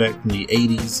going back from the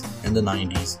 80s and the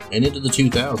 90s and into the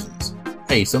 2000s.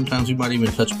 Hey, sometimes we might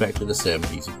even touch back to the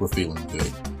 70s if we're feeling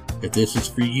good. If this is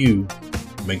for you,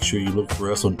 make sure you look for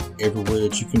us on everywhere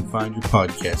that you can find your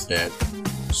podcast at.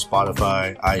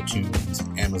 Spotify,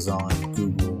 iTunes, Amazon,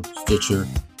 Google, Stitcher,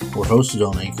 or hosted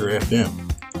on Anchor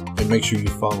FM. And make sure you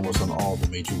follow us on all the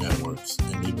major networks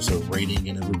and leave us a rating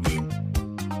and a review.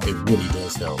 It really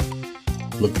does help.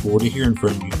 Look forward to hearing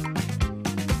from you.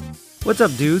 What's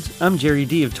up, dudes? I'm Jerry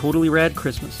D of Totally Rad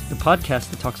Christmas, the podcast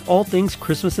that talks all things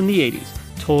Christmas in the 80s.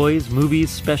 Toys,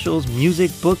 movies, specials, music,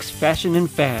 books, fashion, and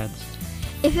fads.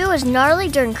 If it was gnarly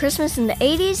during Christmas in the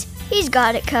 80s, he's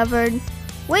got it covered.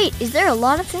 Wait, is there a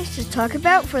lot of things to talk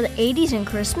about for the 80s and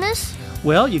Christmas?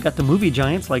 Well, you got the movie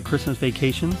giants like Christmas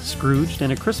Vacation, Scrooged,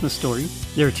 and A Christmas Story.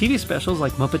 There are TV specials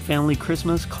like Muppet Family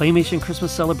Christmas, Claymation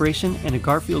Christmas Celebration, and a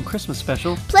Garfield Christmas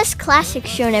special. Plus classics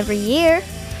shown every year.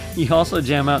 You also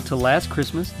jam out to Last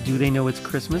Christmas, Do They Know It's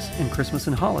Christmas, and Christmas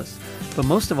in Hollis. But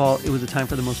most of all, it was a time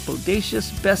for the most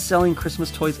bodacious, best-selling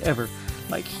Christmas toys ever,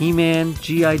 like He-Man,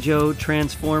 G.I. Joe,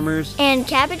 Transformers, and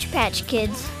Cabbage Patch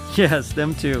Kids. Yes,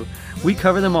 them too. We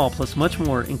cover them all, plus much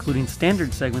more, including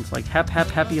standard segments like Hap Hap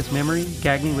Happiest Memory,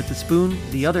 Gag Me with the Spoon,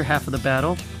 The Other Half of the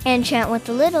Battle, and Chant with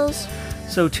the Littles.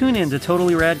 So tune in to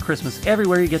Totally Rad Christmas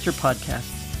everywhere you get your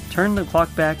podcasts. Turn the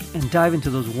clock back and dive into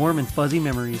those warm and fuzzy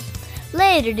memories.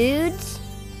 Later, dudes.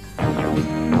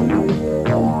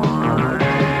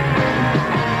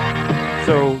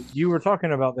 So you were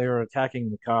talking about they were attacking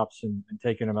the cops and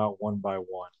taking them out one by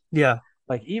one. Yeah.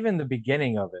 Like even the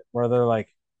beginning of it, where they're like,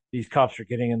 these cops are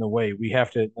getting in the way. We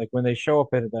have to, like when they show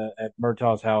up at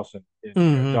Murtaugh's house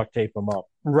and duct tape them up.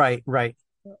 Right.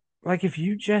 Like if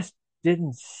you just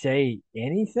didn't say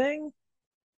anything,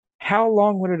 how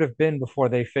long would it have been before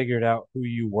they figured out who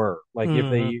you were? Like if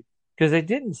they... Because they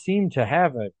didn't seem to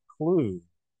have a clue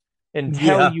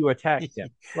until you attacked him.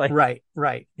 Like, right.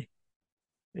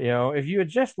 You know, if you had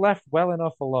just left well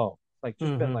enough alone, like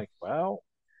just been like, well,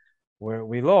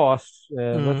 we lost.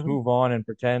 Let's move on and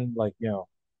pretend like, you know,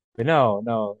 but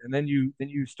no. And then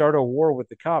you start a war with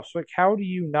the cops. Like, how do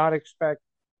you not expect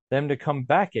them to come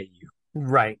back at you?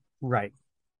 Right.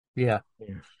 Yeah.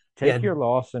 Take your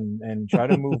loss and try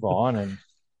to move on. And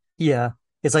yeah.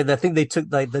 It's like, I think they took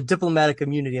like the diplomatic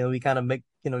immunity and we kind of make,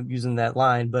 using that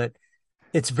line, but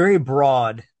it's very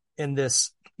broad in this,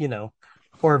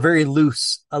 or a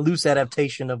loose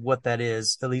adaptation of what that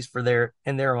is, at least for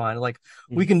in their mind. Like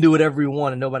we can do whatever we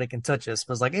want and nobody can touch us.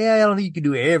 But it's like, yeah, I don't think you can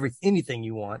do anything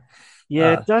you want.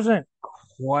 Yeah, it doesn't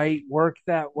quite work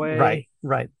that way.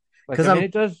 Right. Like,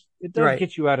 it does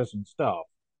get you out of some stuff.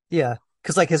 Yeah.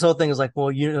 Cause like his whole thing is like,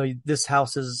 well, this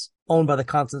house is owned by the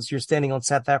continents. You're standing on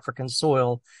South African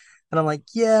soil. And I'm like,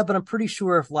 yeah, but I'm pretty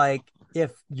sure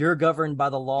if you're governed by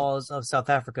the laws of South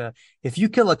Africa, if you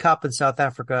kill a cop in South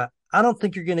Africa, I don't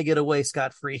think you're going to get away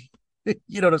scot-free.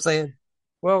 You know what I'm saying?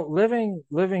 Well, living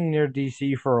near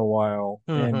DC for a while,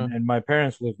 Mhm. and my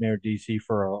parents lived near DC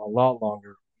for a lot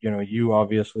longer. You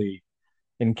obviously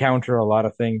encounter a lot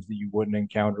of things that you wouldn't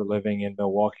encounter living in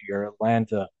Milwaukee or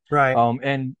Atlanta. Right.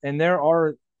 And there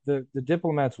are the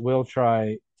diplomats will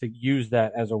try to use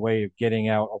that as a way of getting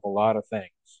out of a lot of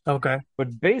things. Okay.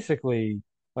 But basically,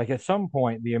 like at some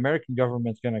point, the American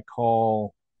government's going to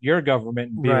call your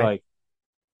government and be Right. like,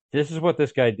 this is what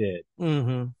this guy did.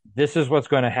 Mm-hmm. This is what's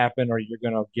going to happen, or you're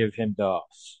going to give him to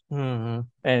us. Mm-hmm.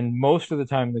 And most of the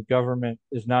time, the government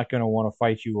is not going to want to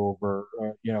fight you over,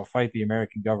 fight the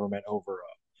American government over,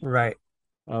 Right.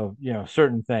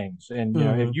 certain things. And,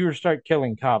 if Mhm. you start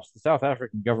killing cops, the South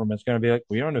African government's going to be like,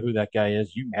 we don't know who that guy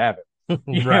is. You have it.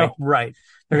 Right. Right.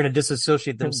 They're going to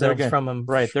disassociate They're themselves gonna, from him.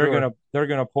 right. Sure. They're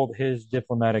going to pull his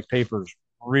diplomatic papers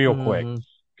real quick Mhm.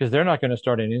 because they're not going to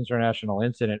start an international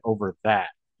incident over that.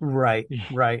 Right.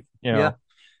 Right. You know, Yeah.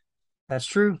 That's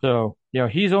true. So,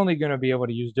 he's only going to be able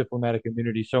to use diplomatic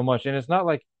immunity so much. And it's not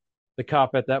like the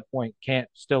cop at that point can't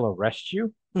still arrest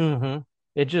you. Mm-hmm.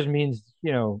 It just means,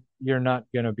 you're not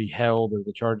going to be held or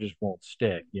the charges won't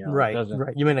stick. Right. It doesn't,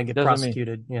 Right. You may not get doesn't mean,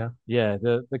 prosecuted. Yeah. yeah,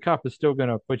 the cop is still going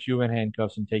to put you in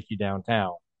handcuffs and take you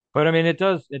downtown. But I mean, it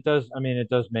does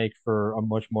make for a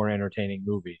much more entertaining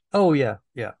movie. Oh, yeah.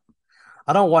 Yeah.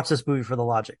 I don't watch this movie for the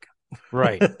logic.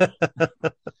 Right.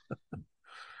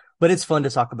 But it's fun to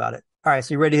talk about it. All right.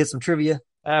 So you ready to hit some trivia?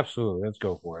 Absolutely. Let's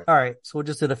go for it. All right. So we'll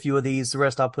just hit a few of these. The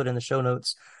rest I'll put in the show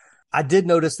notes. I did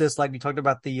notice this, like we talked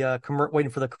about the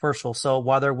waiting for the commercial. So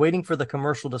while they're waiting for the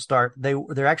commercial to start,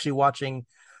 they're actually watching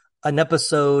an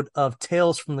episode of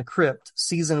Tales from the Crypt,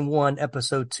 season 1,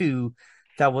 episode 2,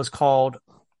 that was called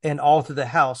 "And All Through the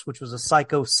House," which was a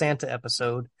Psycho Santa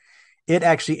episode. It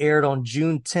actually aired on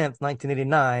June 10th,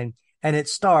 1989, and it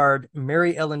starred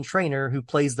Mary Ellen Trainor, who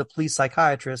plays the police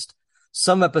psychiatrist.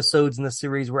 Some episodes in the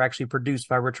series were actually produced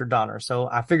by Richard Donner. So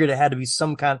I figured it had to be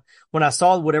some kind. When I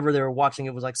saw whatever they were watching,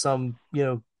 it was like some,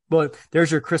 well, there's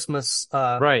your Christmas.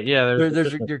 Right. Yeah.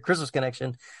 There's your Christmas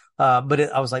connection. But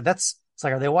I was like, it's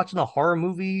like, are they watching a horror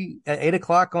movie at 8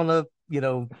 o'clock on a,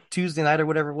 Tuesday night or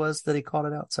whatever it was that he called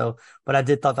it out. So, but I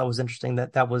did thought that was interesting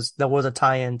that was a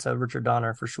tie-in to Richard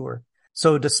Donner for sure.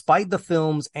 So despite the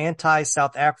film's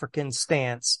anti-South African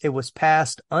stance, it was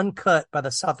passed uncut by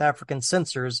the South African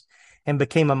censors and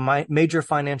became a major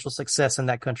financial success in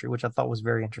that country, which I thought was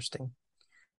very interesting.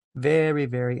 Very,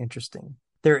 very interesting.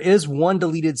 There is one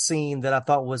deleted scene that I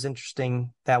thought was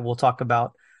interesting that we'll talk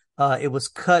about. It was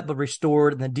cut but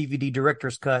restored in the DVD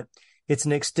director's cut. It's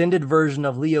an extended version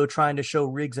of Leo trying to show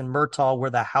Riggs and Murtaugh where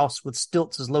the house with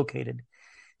stilts is located.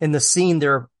 In the scene,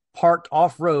 they're parked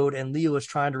off-road and Leo is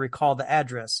trying to recall the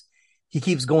address. He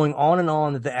keeps going on and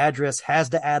on that the address has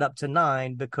to add up to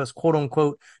 9 because, quote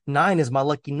unquote, 9 is my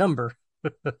lucky number.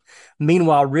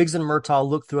 Meanwhile, Riggs and Murtaugh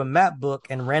look through a map book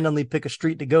and randomly pick a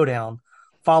street to go down.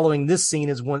 Following this scene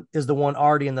is the one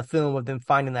already in the film of them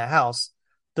finding the house.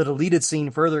 The deleted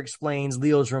scene further explains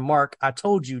Leo's remark, "I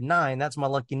told you 9, that's my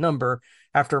lucky number,"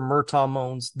 after Murtaugh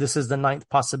moans, "This is the 9th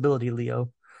possibility,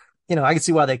 Leo." I can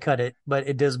see why they cut it, but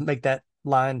it does make that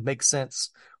line make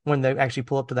sense when they actually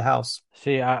pull up to the house.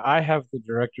 See, I have the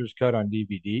director's cut on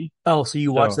DVD. Oh, so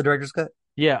you watched the director's cut?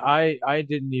 Yeah, I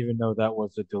didn't even know that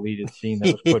was a deleted scene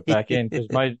that was put back in because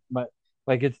my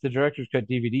it's the director's cut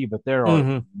DVD, but there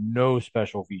are no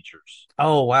special features.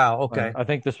 Oh, wow. Okay. I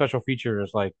think the special feature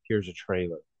is like, here's a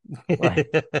trailer.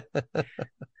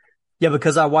 Yeah,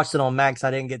 because I watched it on Max,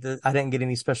 I didn't get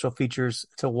any special features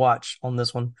to watch on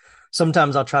this one.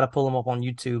 Sometimes I'll try to pull them up on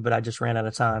YouTube, but I just ran out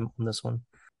of time on this one.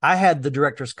 I had the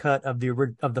director's cut of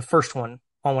the first one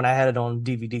on when I had it on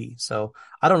DVD. So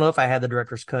I don't know if I had the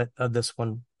director's cut of this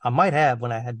one. I might have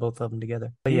when I had both of them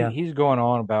together. But yeah, he's going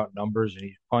on about numbers and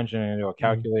he's punching into a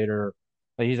calculator.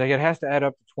 Like he's like, it has to add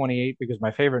up to 28 because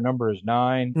my favorite number is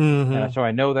 9. And so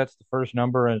I know that's the first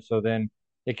number. And so then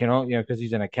it can only, because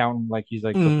he's an accountant, like he's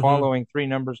like, the following 3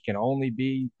 numbers can only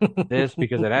be this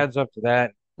because it adds up to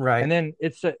that. Right. And then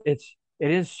it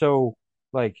is so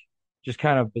like just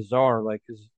kind of bizarre. Like,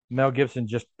 because Mel Gibson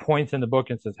just points in the book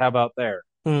and says, "How about there?"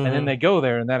 And then they go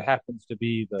there and that happens to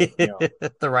be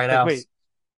the, the right house. Wait,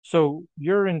 so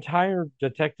your entire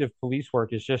detective police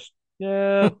work is just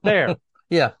there.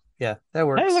 Yeah, that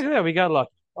works. Hey, look at that. We got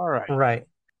lucky. All right. Right.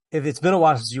 If it's been a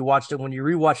while since you watched it, when you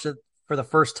rewatched it for the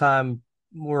first time,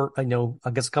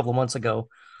 I guess a couple of months ago,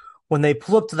 when they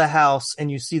pull up to the house and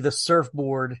you see the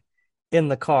surfboard in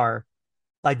the car,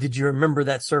 Like, did you remember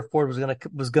that surfboard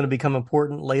was gonna become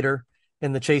important later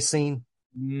in the chase scene?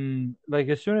 Like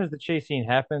as soon as the chase scene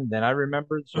happened, then I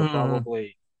remembered. So Mm,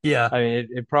 probably, yeah. I mean,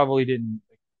 it probably didn't,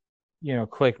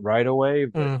 click right away.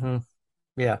 But Hmm.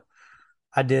 Yeah.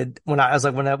 I did I was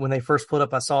like when they first put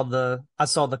up, I saw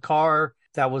the car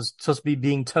that was supposed to be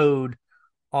being towed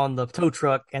on the tow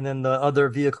truck, and then the other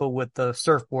vehicle with the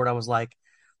surfboard. I was like,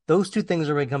 those two things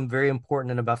are going to become very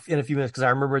important in a few minutes because I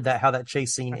remembered that how that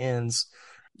chase scene ends.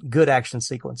 Good action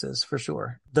sequences for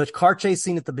sure. The car chase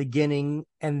scene at the beginning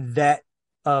and that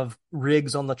of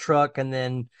Riggs on the truck and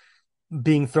then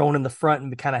being thrown in the front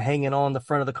and kind of hanging on the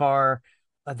front of the car.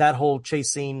 That whole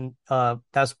chase scene, that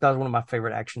was one of my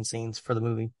favorite action scenes for the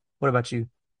movie. What about you?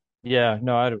 yeah,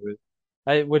 no,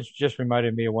 which just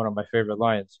reminded me of one of my favorite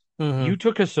lines. Hmm. You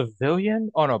took a civilian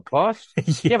on a bus?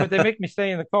 Yeah, but they Yeah. make me stay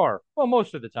in the car. Well,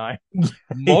 most of the time.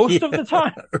 Most of Yeah. the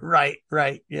time. Right,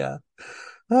 right. Yeah.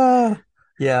 Uh,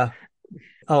 yeah.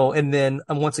 Oh, and then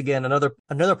once again,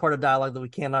 another part of dialogue that we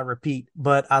cannot repeat,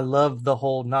 but I love the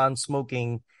whole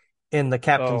non-smoking in the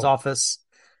captain's Oh, office.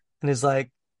 And he's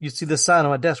like, "You see this sign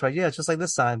on my desk, right? Yeah, it's just like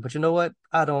this sign. But you know what?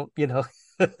 I don't,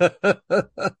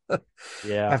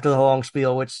 yeah, after the long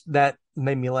spiel, which that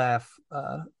made me laugh.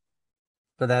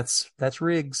 But that's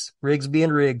Riggs. Riggs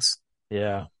being Riggs.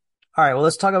 yeah. All right, well,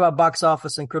 let's talk about box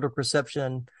office and critical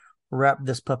reception. Wrap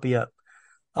this puppy up.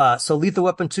 So Lethal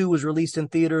Weapon 2 was released in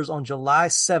theaters on July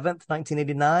 7th,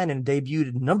 1989, and debuted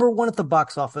at number one at the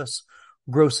box office,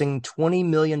 grossing $20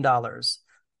 million.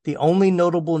 The only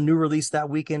notable new release that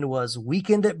weekend was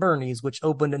Weekend at Bernie's, which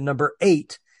opened at number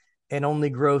 8 and only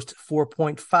grossed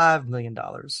 $4.5 million.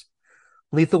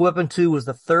 Lethal Weapon 2 was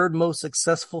the third most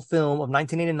successful film of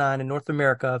 1989 in North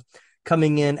America,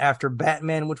 coming in after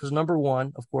Batman, which was number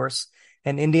one, of course,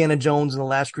 and Indiana Jones and the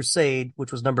Last Crusade,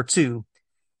 which was number two.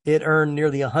 It earned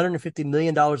nearly $150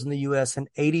 million in the US and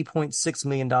 $80.6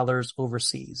 million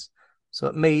overseas. So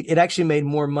it actually made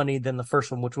more money than the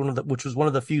first one, which was one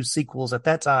of the few sequels at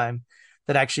that time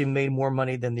that actually made more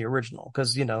money than the original.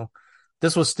 Because,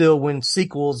 this was still when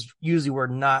sequels usually were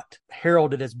not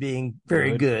heralded as being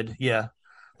very Good. good. Yeah.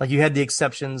 Like you had the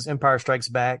exceptions, Empire Strikes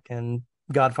Back and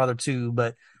Godfather 2,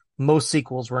 but most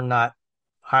sequels were not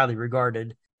highly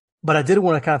regarded. But I did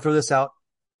want to kind of throw this out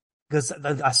because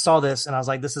I saw this and I was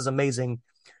like, this is amazing.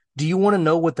 Do you want to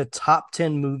know what the top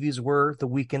 10 movies were the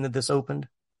weekend that this opened?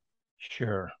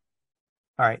 Sure.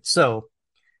 All right. So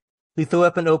Lethal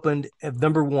Weapon opened at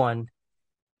number one.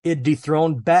 It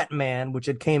dethroned Batman, which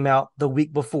had came out the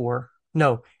week before.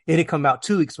 No, it had come out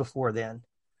 2 weeks before then.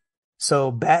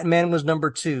 So Batman was number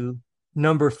two.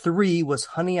 Number three was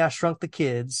Honey, I Shrunk the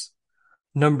Kids.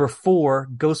 Number four,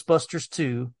 Ghostbusters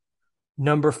 2.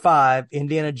 Number five,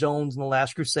 Indiana Jones and the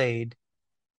Last Crusade.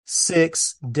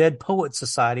 Six, Dead Poet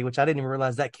Society, which I didn't even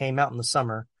realize that came out in the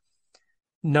summer.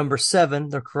 Number seven,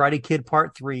 The Karate Kid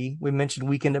Part 3. We mentioned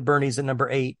Weekend at Bernie's at number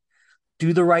 8.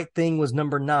 Do the Right Thing was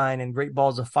number 9, and Great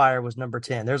Balls of Fire was number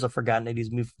 10. There's a forgotten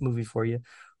 80s movie for you.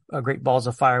 Great Balls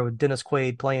of Fire with Dennis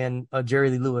Quaid playing Jerry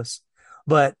Lee Lewis.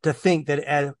 But to think that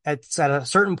at a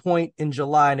certain point in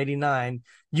July in '89,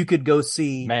 you could go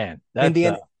see Man, that's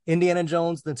Indiana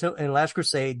Jones and Last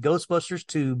Crusade, Ghostbusters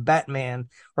 2, Batman,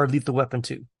 or Lethal Weapon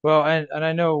 2. well, and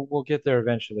I know we'll get there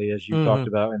eventually, as you talked Mm-hmm.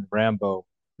 about in Rambo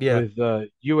Yeah. with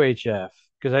UHF,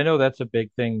 because I know that's a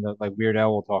big thing that like Weird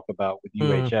Al will talk about with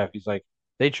Mm-hmm. UHF. He's like,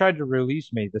 they tried to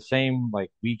release me the same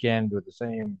like weekend or the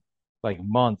same like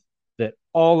month that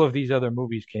all of these other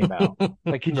movies came out.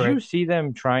 Like, could Right. you see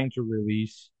them trying to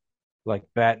release like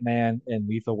Batman and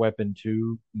Lethal Weapon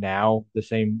 2 now, the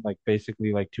same, like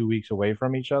basically like 2 weeks away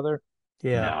from each other?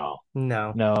 Yeah. No,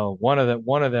 No. no. One of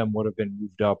them would have been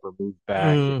moved up or moved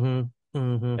back. And, Mm-hmm.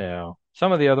 Mm-hmm.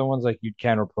 some of the other ones like you'd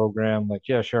counter program, like,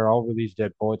 yeah, sure, I'll release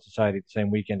Dead Poet Society the same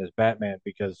weekend as Batman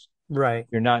because Right.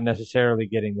 you're not necessarily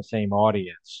getting the same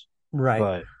audience. Right.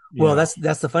 But Well, that's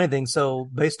the funny thing. So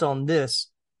based on this,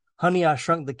 Honey, I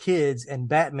Shrunk the Kids and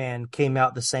Batman came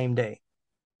out the same day.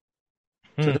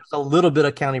 So hmm, there's a little bit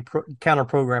of counter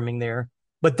programming there,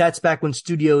 but that's back when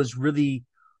studios really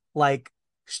like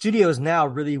studios now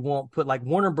really won't put like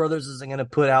Warner Brothers isn't going to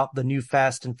put out the new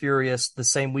Fast and Furious the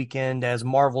same weekend as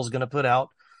Marvel's going to put out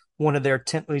one of their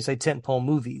tentpole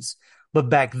movies. But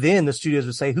back then the studios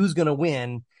would say who's going to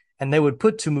win, and they would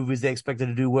put two movies they expected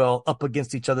to do well up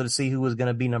against each other to see who was going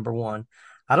to be number one.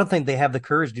 I don't think they have the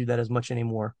courage to do that as much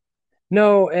anymore.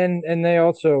 no, and they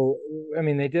also, I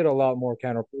mean, they did a lot more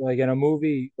counter, like in a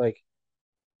movie, like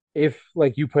if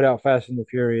like you put out Fast and the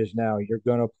Furious now, you're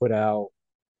gonna put out.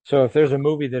 So if there's a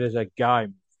movie that is a guy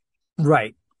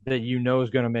Right. that you know is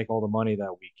gonna make all the money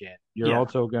that weekend, you're Yeah.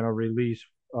 also gonna release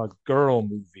a girl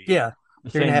movie Yeah.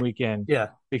 the You're gonna same have, weekend. yeah,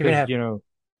 Because,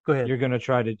 go ahead. you're going to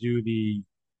try to do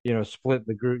split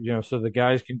the group, so the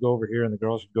guys can go over here and the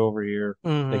girls can go over here. They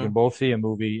can both see a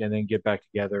movie and then get back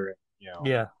together. And,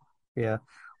 Yeah. Yeah.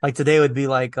 Like today would be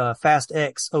like Fast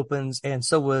X opens, and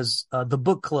so was the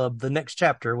book club, the next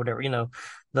chapter, whatever,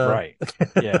 the Right.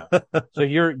 Yeah. So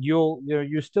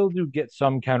you still do get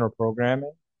some counter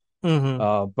programming,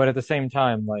 but at the same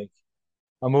time, like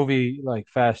a movie like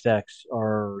Fast X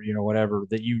or whatever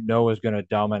that is going to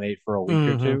dominate for a week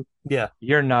or two, Yeah.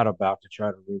 you're not about to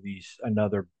try to release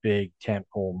another big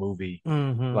tentpole movie.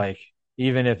 Like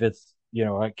even if it's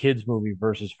a kids movie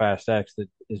versus Fast X that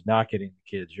is not getting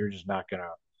the kids, you're not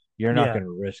Yeah. gonna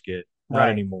risk it. Not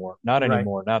Right. anymore. Not Right.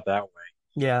 anymore. Not that way.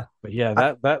 Yeah. But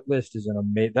yeah, that list is an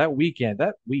amazing. That week,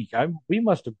 we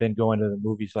must have been going to the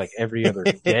movies like every other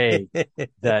day.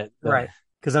 Right.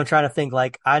 Because I'm trying to think,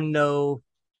 like, I know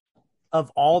of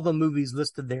all the movies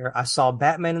listed there, I saw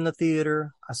Batman in the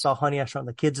theater. I saw Honey, I Shrunk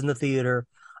the Kids in the theater.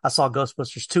 I saw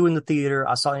Ghostbusters 2 in the theater.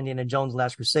 I saw Indiana Jones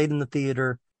Last Crusade in the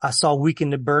theater. I saw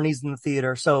Weekend at Bernie's in the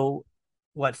theater. So,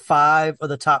 5 of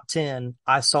the top 10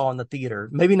 I saw in the theater.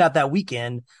 Maybe not that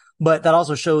weekend, but that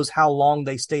also shows how long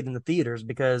they stayed in the theaters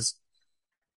because,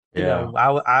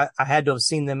 I had to have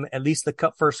seen them at least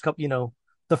the first couple,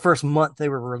 the first month they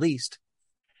were released.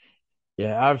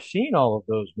 Yeah, I've seen all of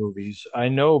those movies. I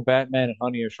know Batman and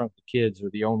Honey, I Shrunk the Kids are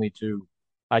the only two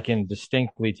I can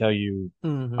distinctly tell you.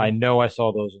 I know I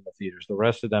saw those in the theaters. The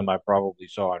rest of them I probably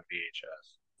saw on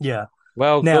VHS. Yeah.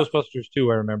 Well, Now, Ghostbusters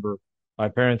 2, I remember my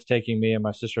parents taking me and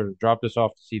my sister to drop us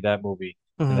off to see that movie,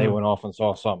 and they went off and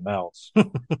saw something else,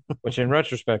 which in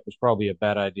retrospect was probably a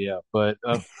bad idea. But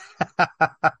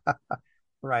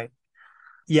right.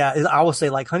 Yeah, I will say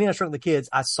like Honey, I Shrunk the Kids,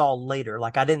 I saw later.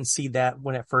 Like I didn't see that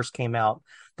when it first came out.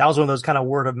 That was one of those kind of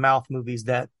word of mouth movies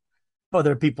that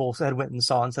other people said went and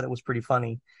saw and said it was pretty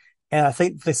funny. And I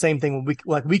think the same thing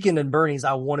like Weekend and Bernie's,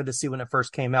 I wanted to see when it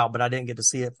first came out, but I didn't get to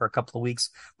see it for a couple of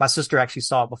weeks. My sister actually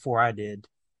saw it before I did,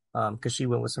 because she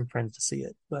went with some friends to see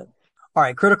it. But all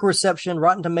right, critical reception.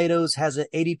 Rotten Tomatoes has an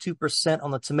 82%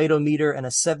 on the tomato meter and a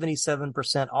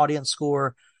 77% audience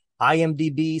score.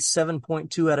 IMDb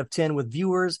 7.2 out of 10 with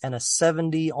viewers and a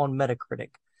 70 on Metacritic.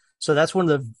 So that's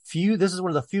this is one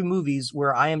of the few movies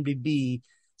where IMDb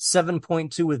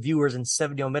 7.2 with viewers and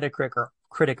 70 on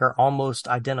Metacritic are almost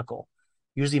identical.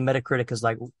 Usually Metacritic is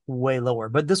like way lower,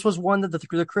 but this was one that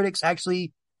the critics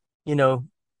actually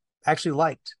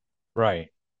liked. Right.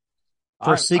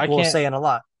 For a sequel saying a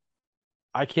lot.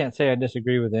 I can't say I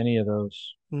disagree with any of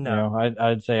those. No.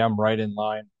 I'd say I'm right in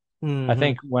line. I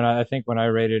think when I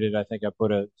rated it, I think I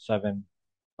put a 7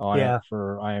 on it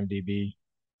for IMDb.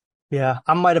 Yeah,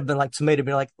 I might have been like tomato,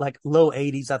 like low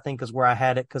 80s. I think is where I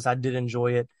had it because I did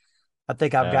enjoy it. I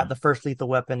think I've got the first Lethal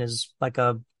Weapon is like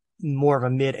a more of a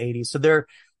mid 80s. So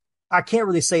I can't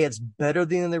really say it's better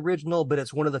than the original, but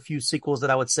it's one of the few sequels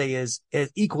that I would say is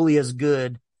equally as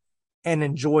good and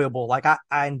enjoyable. Like I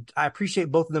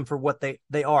appreciate both of them for what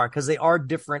they are because they are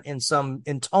different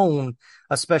in tone,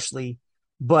 especially.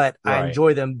 But I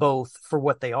enjoy them both for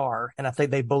what they are. And I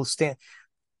think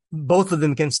both of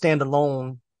them can stand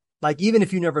alone. Like, even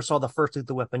if you never saw the first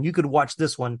Lethal Weapon, you could watch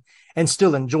this one and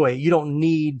still enjoy it. You don't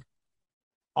need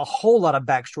a whole lot of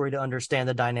backstory to understand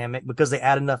the dynamic because they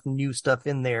add enough new stuff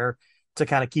in there to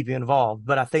kind of keep you involved.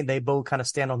 But I think they both kind of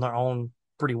stand on their own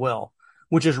pretty well,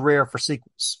 which is rare for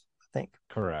sequels, I think.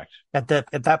 Correct. At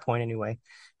that point anyway,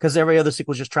 because every other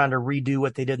sequel is just trying to redo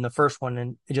what they did in the first one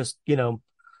and just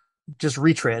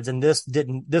retreads. And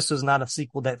this was not a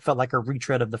sequel that felt like a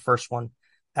retread of the first one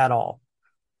at all,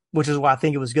 which is why I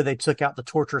think it was good they took out the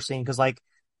torture scene. Cause like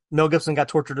Mel Gibson got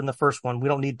tortured in the first one. We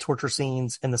don't need torture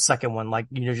scenes in the second one. Like,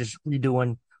 just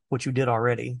redoing what you did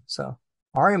already. So,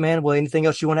 all right, man. Well, anything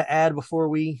else you want to add before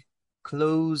we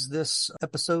close this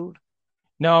episode?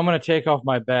 No, I'm going to take off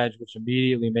my badge, which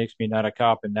immediately makes me not a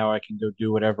cop. And now I can go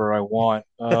do whatever I want.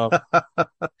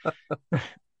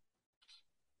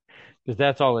 Because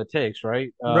that's all it takes,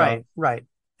 right? Right.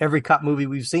 Every cop movie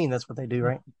we've seen, that's what they do,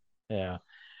 right? Yeah.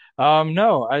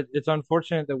 No, it's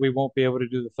unfortunate that we won't be able to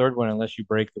do the third one unless you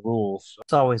break the rules.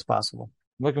 It's always possible.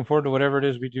 I'm looking forward to whatever it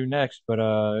is we do next, but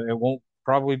it won't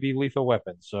probably be Lethal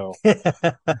Weapon. So,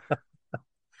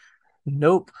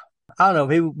 nope. I don't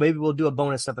know. Maybe we'll do a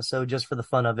bonus episode just for the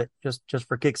fun of it, just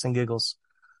for kicks and giggles.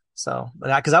 So,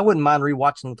 but because I wouldn't mind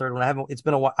rewatching the third one. I haven't. It's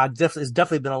been a while. It's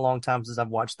definitely been a long time since I've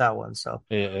watched that one. So,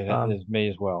 it may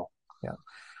as well. Yeah.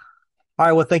 All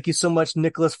right. Well, thank you so much,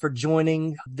 Nicholas, for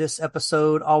joining this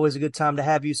episode. Always a good time to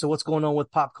have you. So, what's going on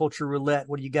with Pop Culture Roulette?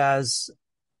 What are you guys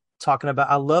talking about?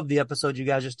 I love the episode you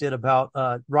guys just did about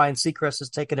Ryan Seacrest is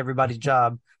taking everybody's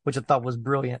job, which I thought was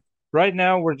brilliant. right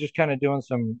now we're just kind of doing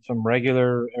some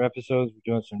regular episodes.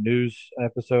 We're doing some news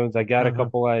episodes. I got I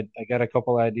got a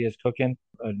couple ideas cooking.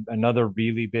 Another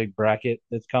really big bracket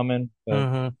that's coming,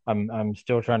 but I'm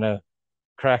still trying to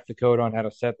crack the code on how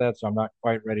to set that, so I'm not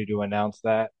quite ready to announce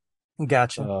that.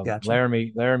 Gotcha.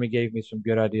 Laramie gave me some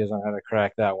good ideas on how to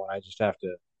crack that one. I just have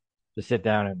to sit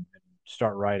down and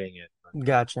start writing it.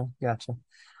 Gotcha.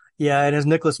 Yeah, and as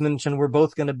Nicholas mentioned, we're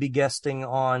both going to be guesting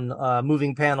on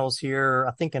moving panels here,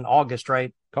 I think in August,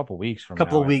 right? Couple weeks from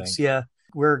couple now, of weeks, yeah.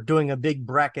 We're doing a big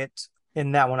bracket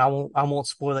in that one. I won't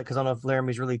spoil it because I don't know if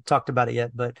Laramie's really talked about it yet,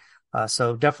 but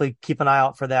so definitely keep an eye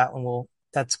out for that one.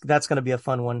 That's going to be a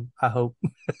fun one, I hope.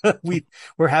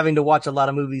 We're having to watch a lot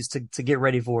of movies to get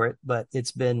ready for it, but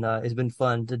it's been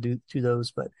fun to do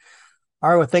those. But all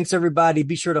right, well, thanks everybody.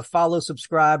 Be sure to follow,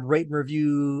 subscribe, rate, and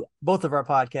review both of our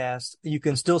podcasts. You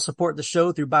can still support the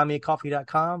show through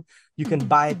buymeacoffee.com. You can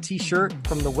buy a t-shirt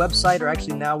from the website, or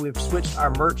actually now we've switched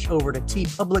our merch over to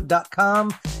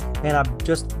tpublic.com. And I've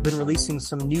just been releasing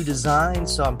some new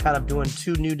designs. So I'm kind of doing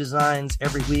 2 new designs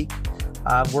every week.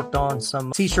 I've worked on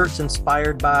some t-shirts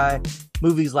inspired by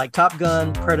movies like Top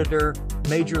Gun, Predator,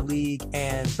 Major League,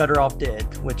 and Better Off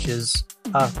Dead, which is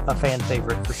a fan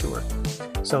favorite for sure.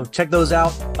 So check those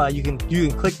out. You can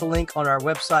click the link on our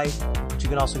website, but you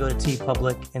can also go to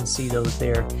TeePublic and see those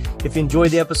there. If you enjoyed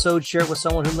the episode, share it with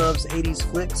someone who loves 80s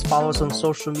flicks. Follow us on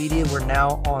social media. We're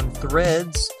now on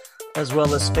Threads, as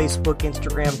well as Facebook,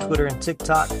 Instagram, Twitter, and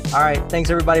TikTok. All right.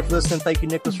 Thanks everybody for listening. Thank you,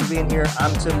 Nicholas, for being here.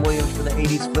 I'm Tim Williams for the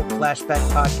 80s Flick Flashback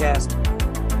Podcast.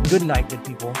 Good night, good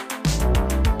people.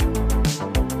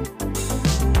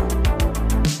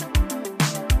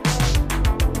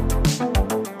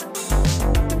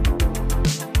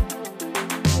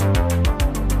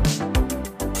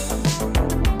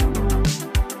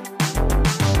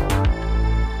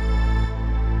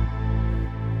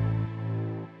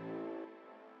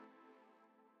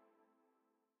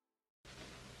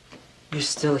 You're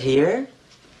still here?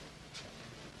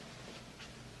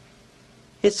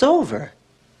 It's over.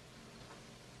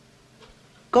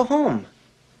 Go home.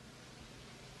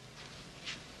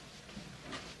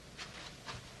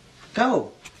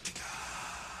 Go.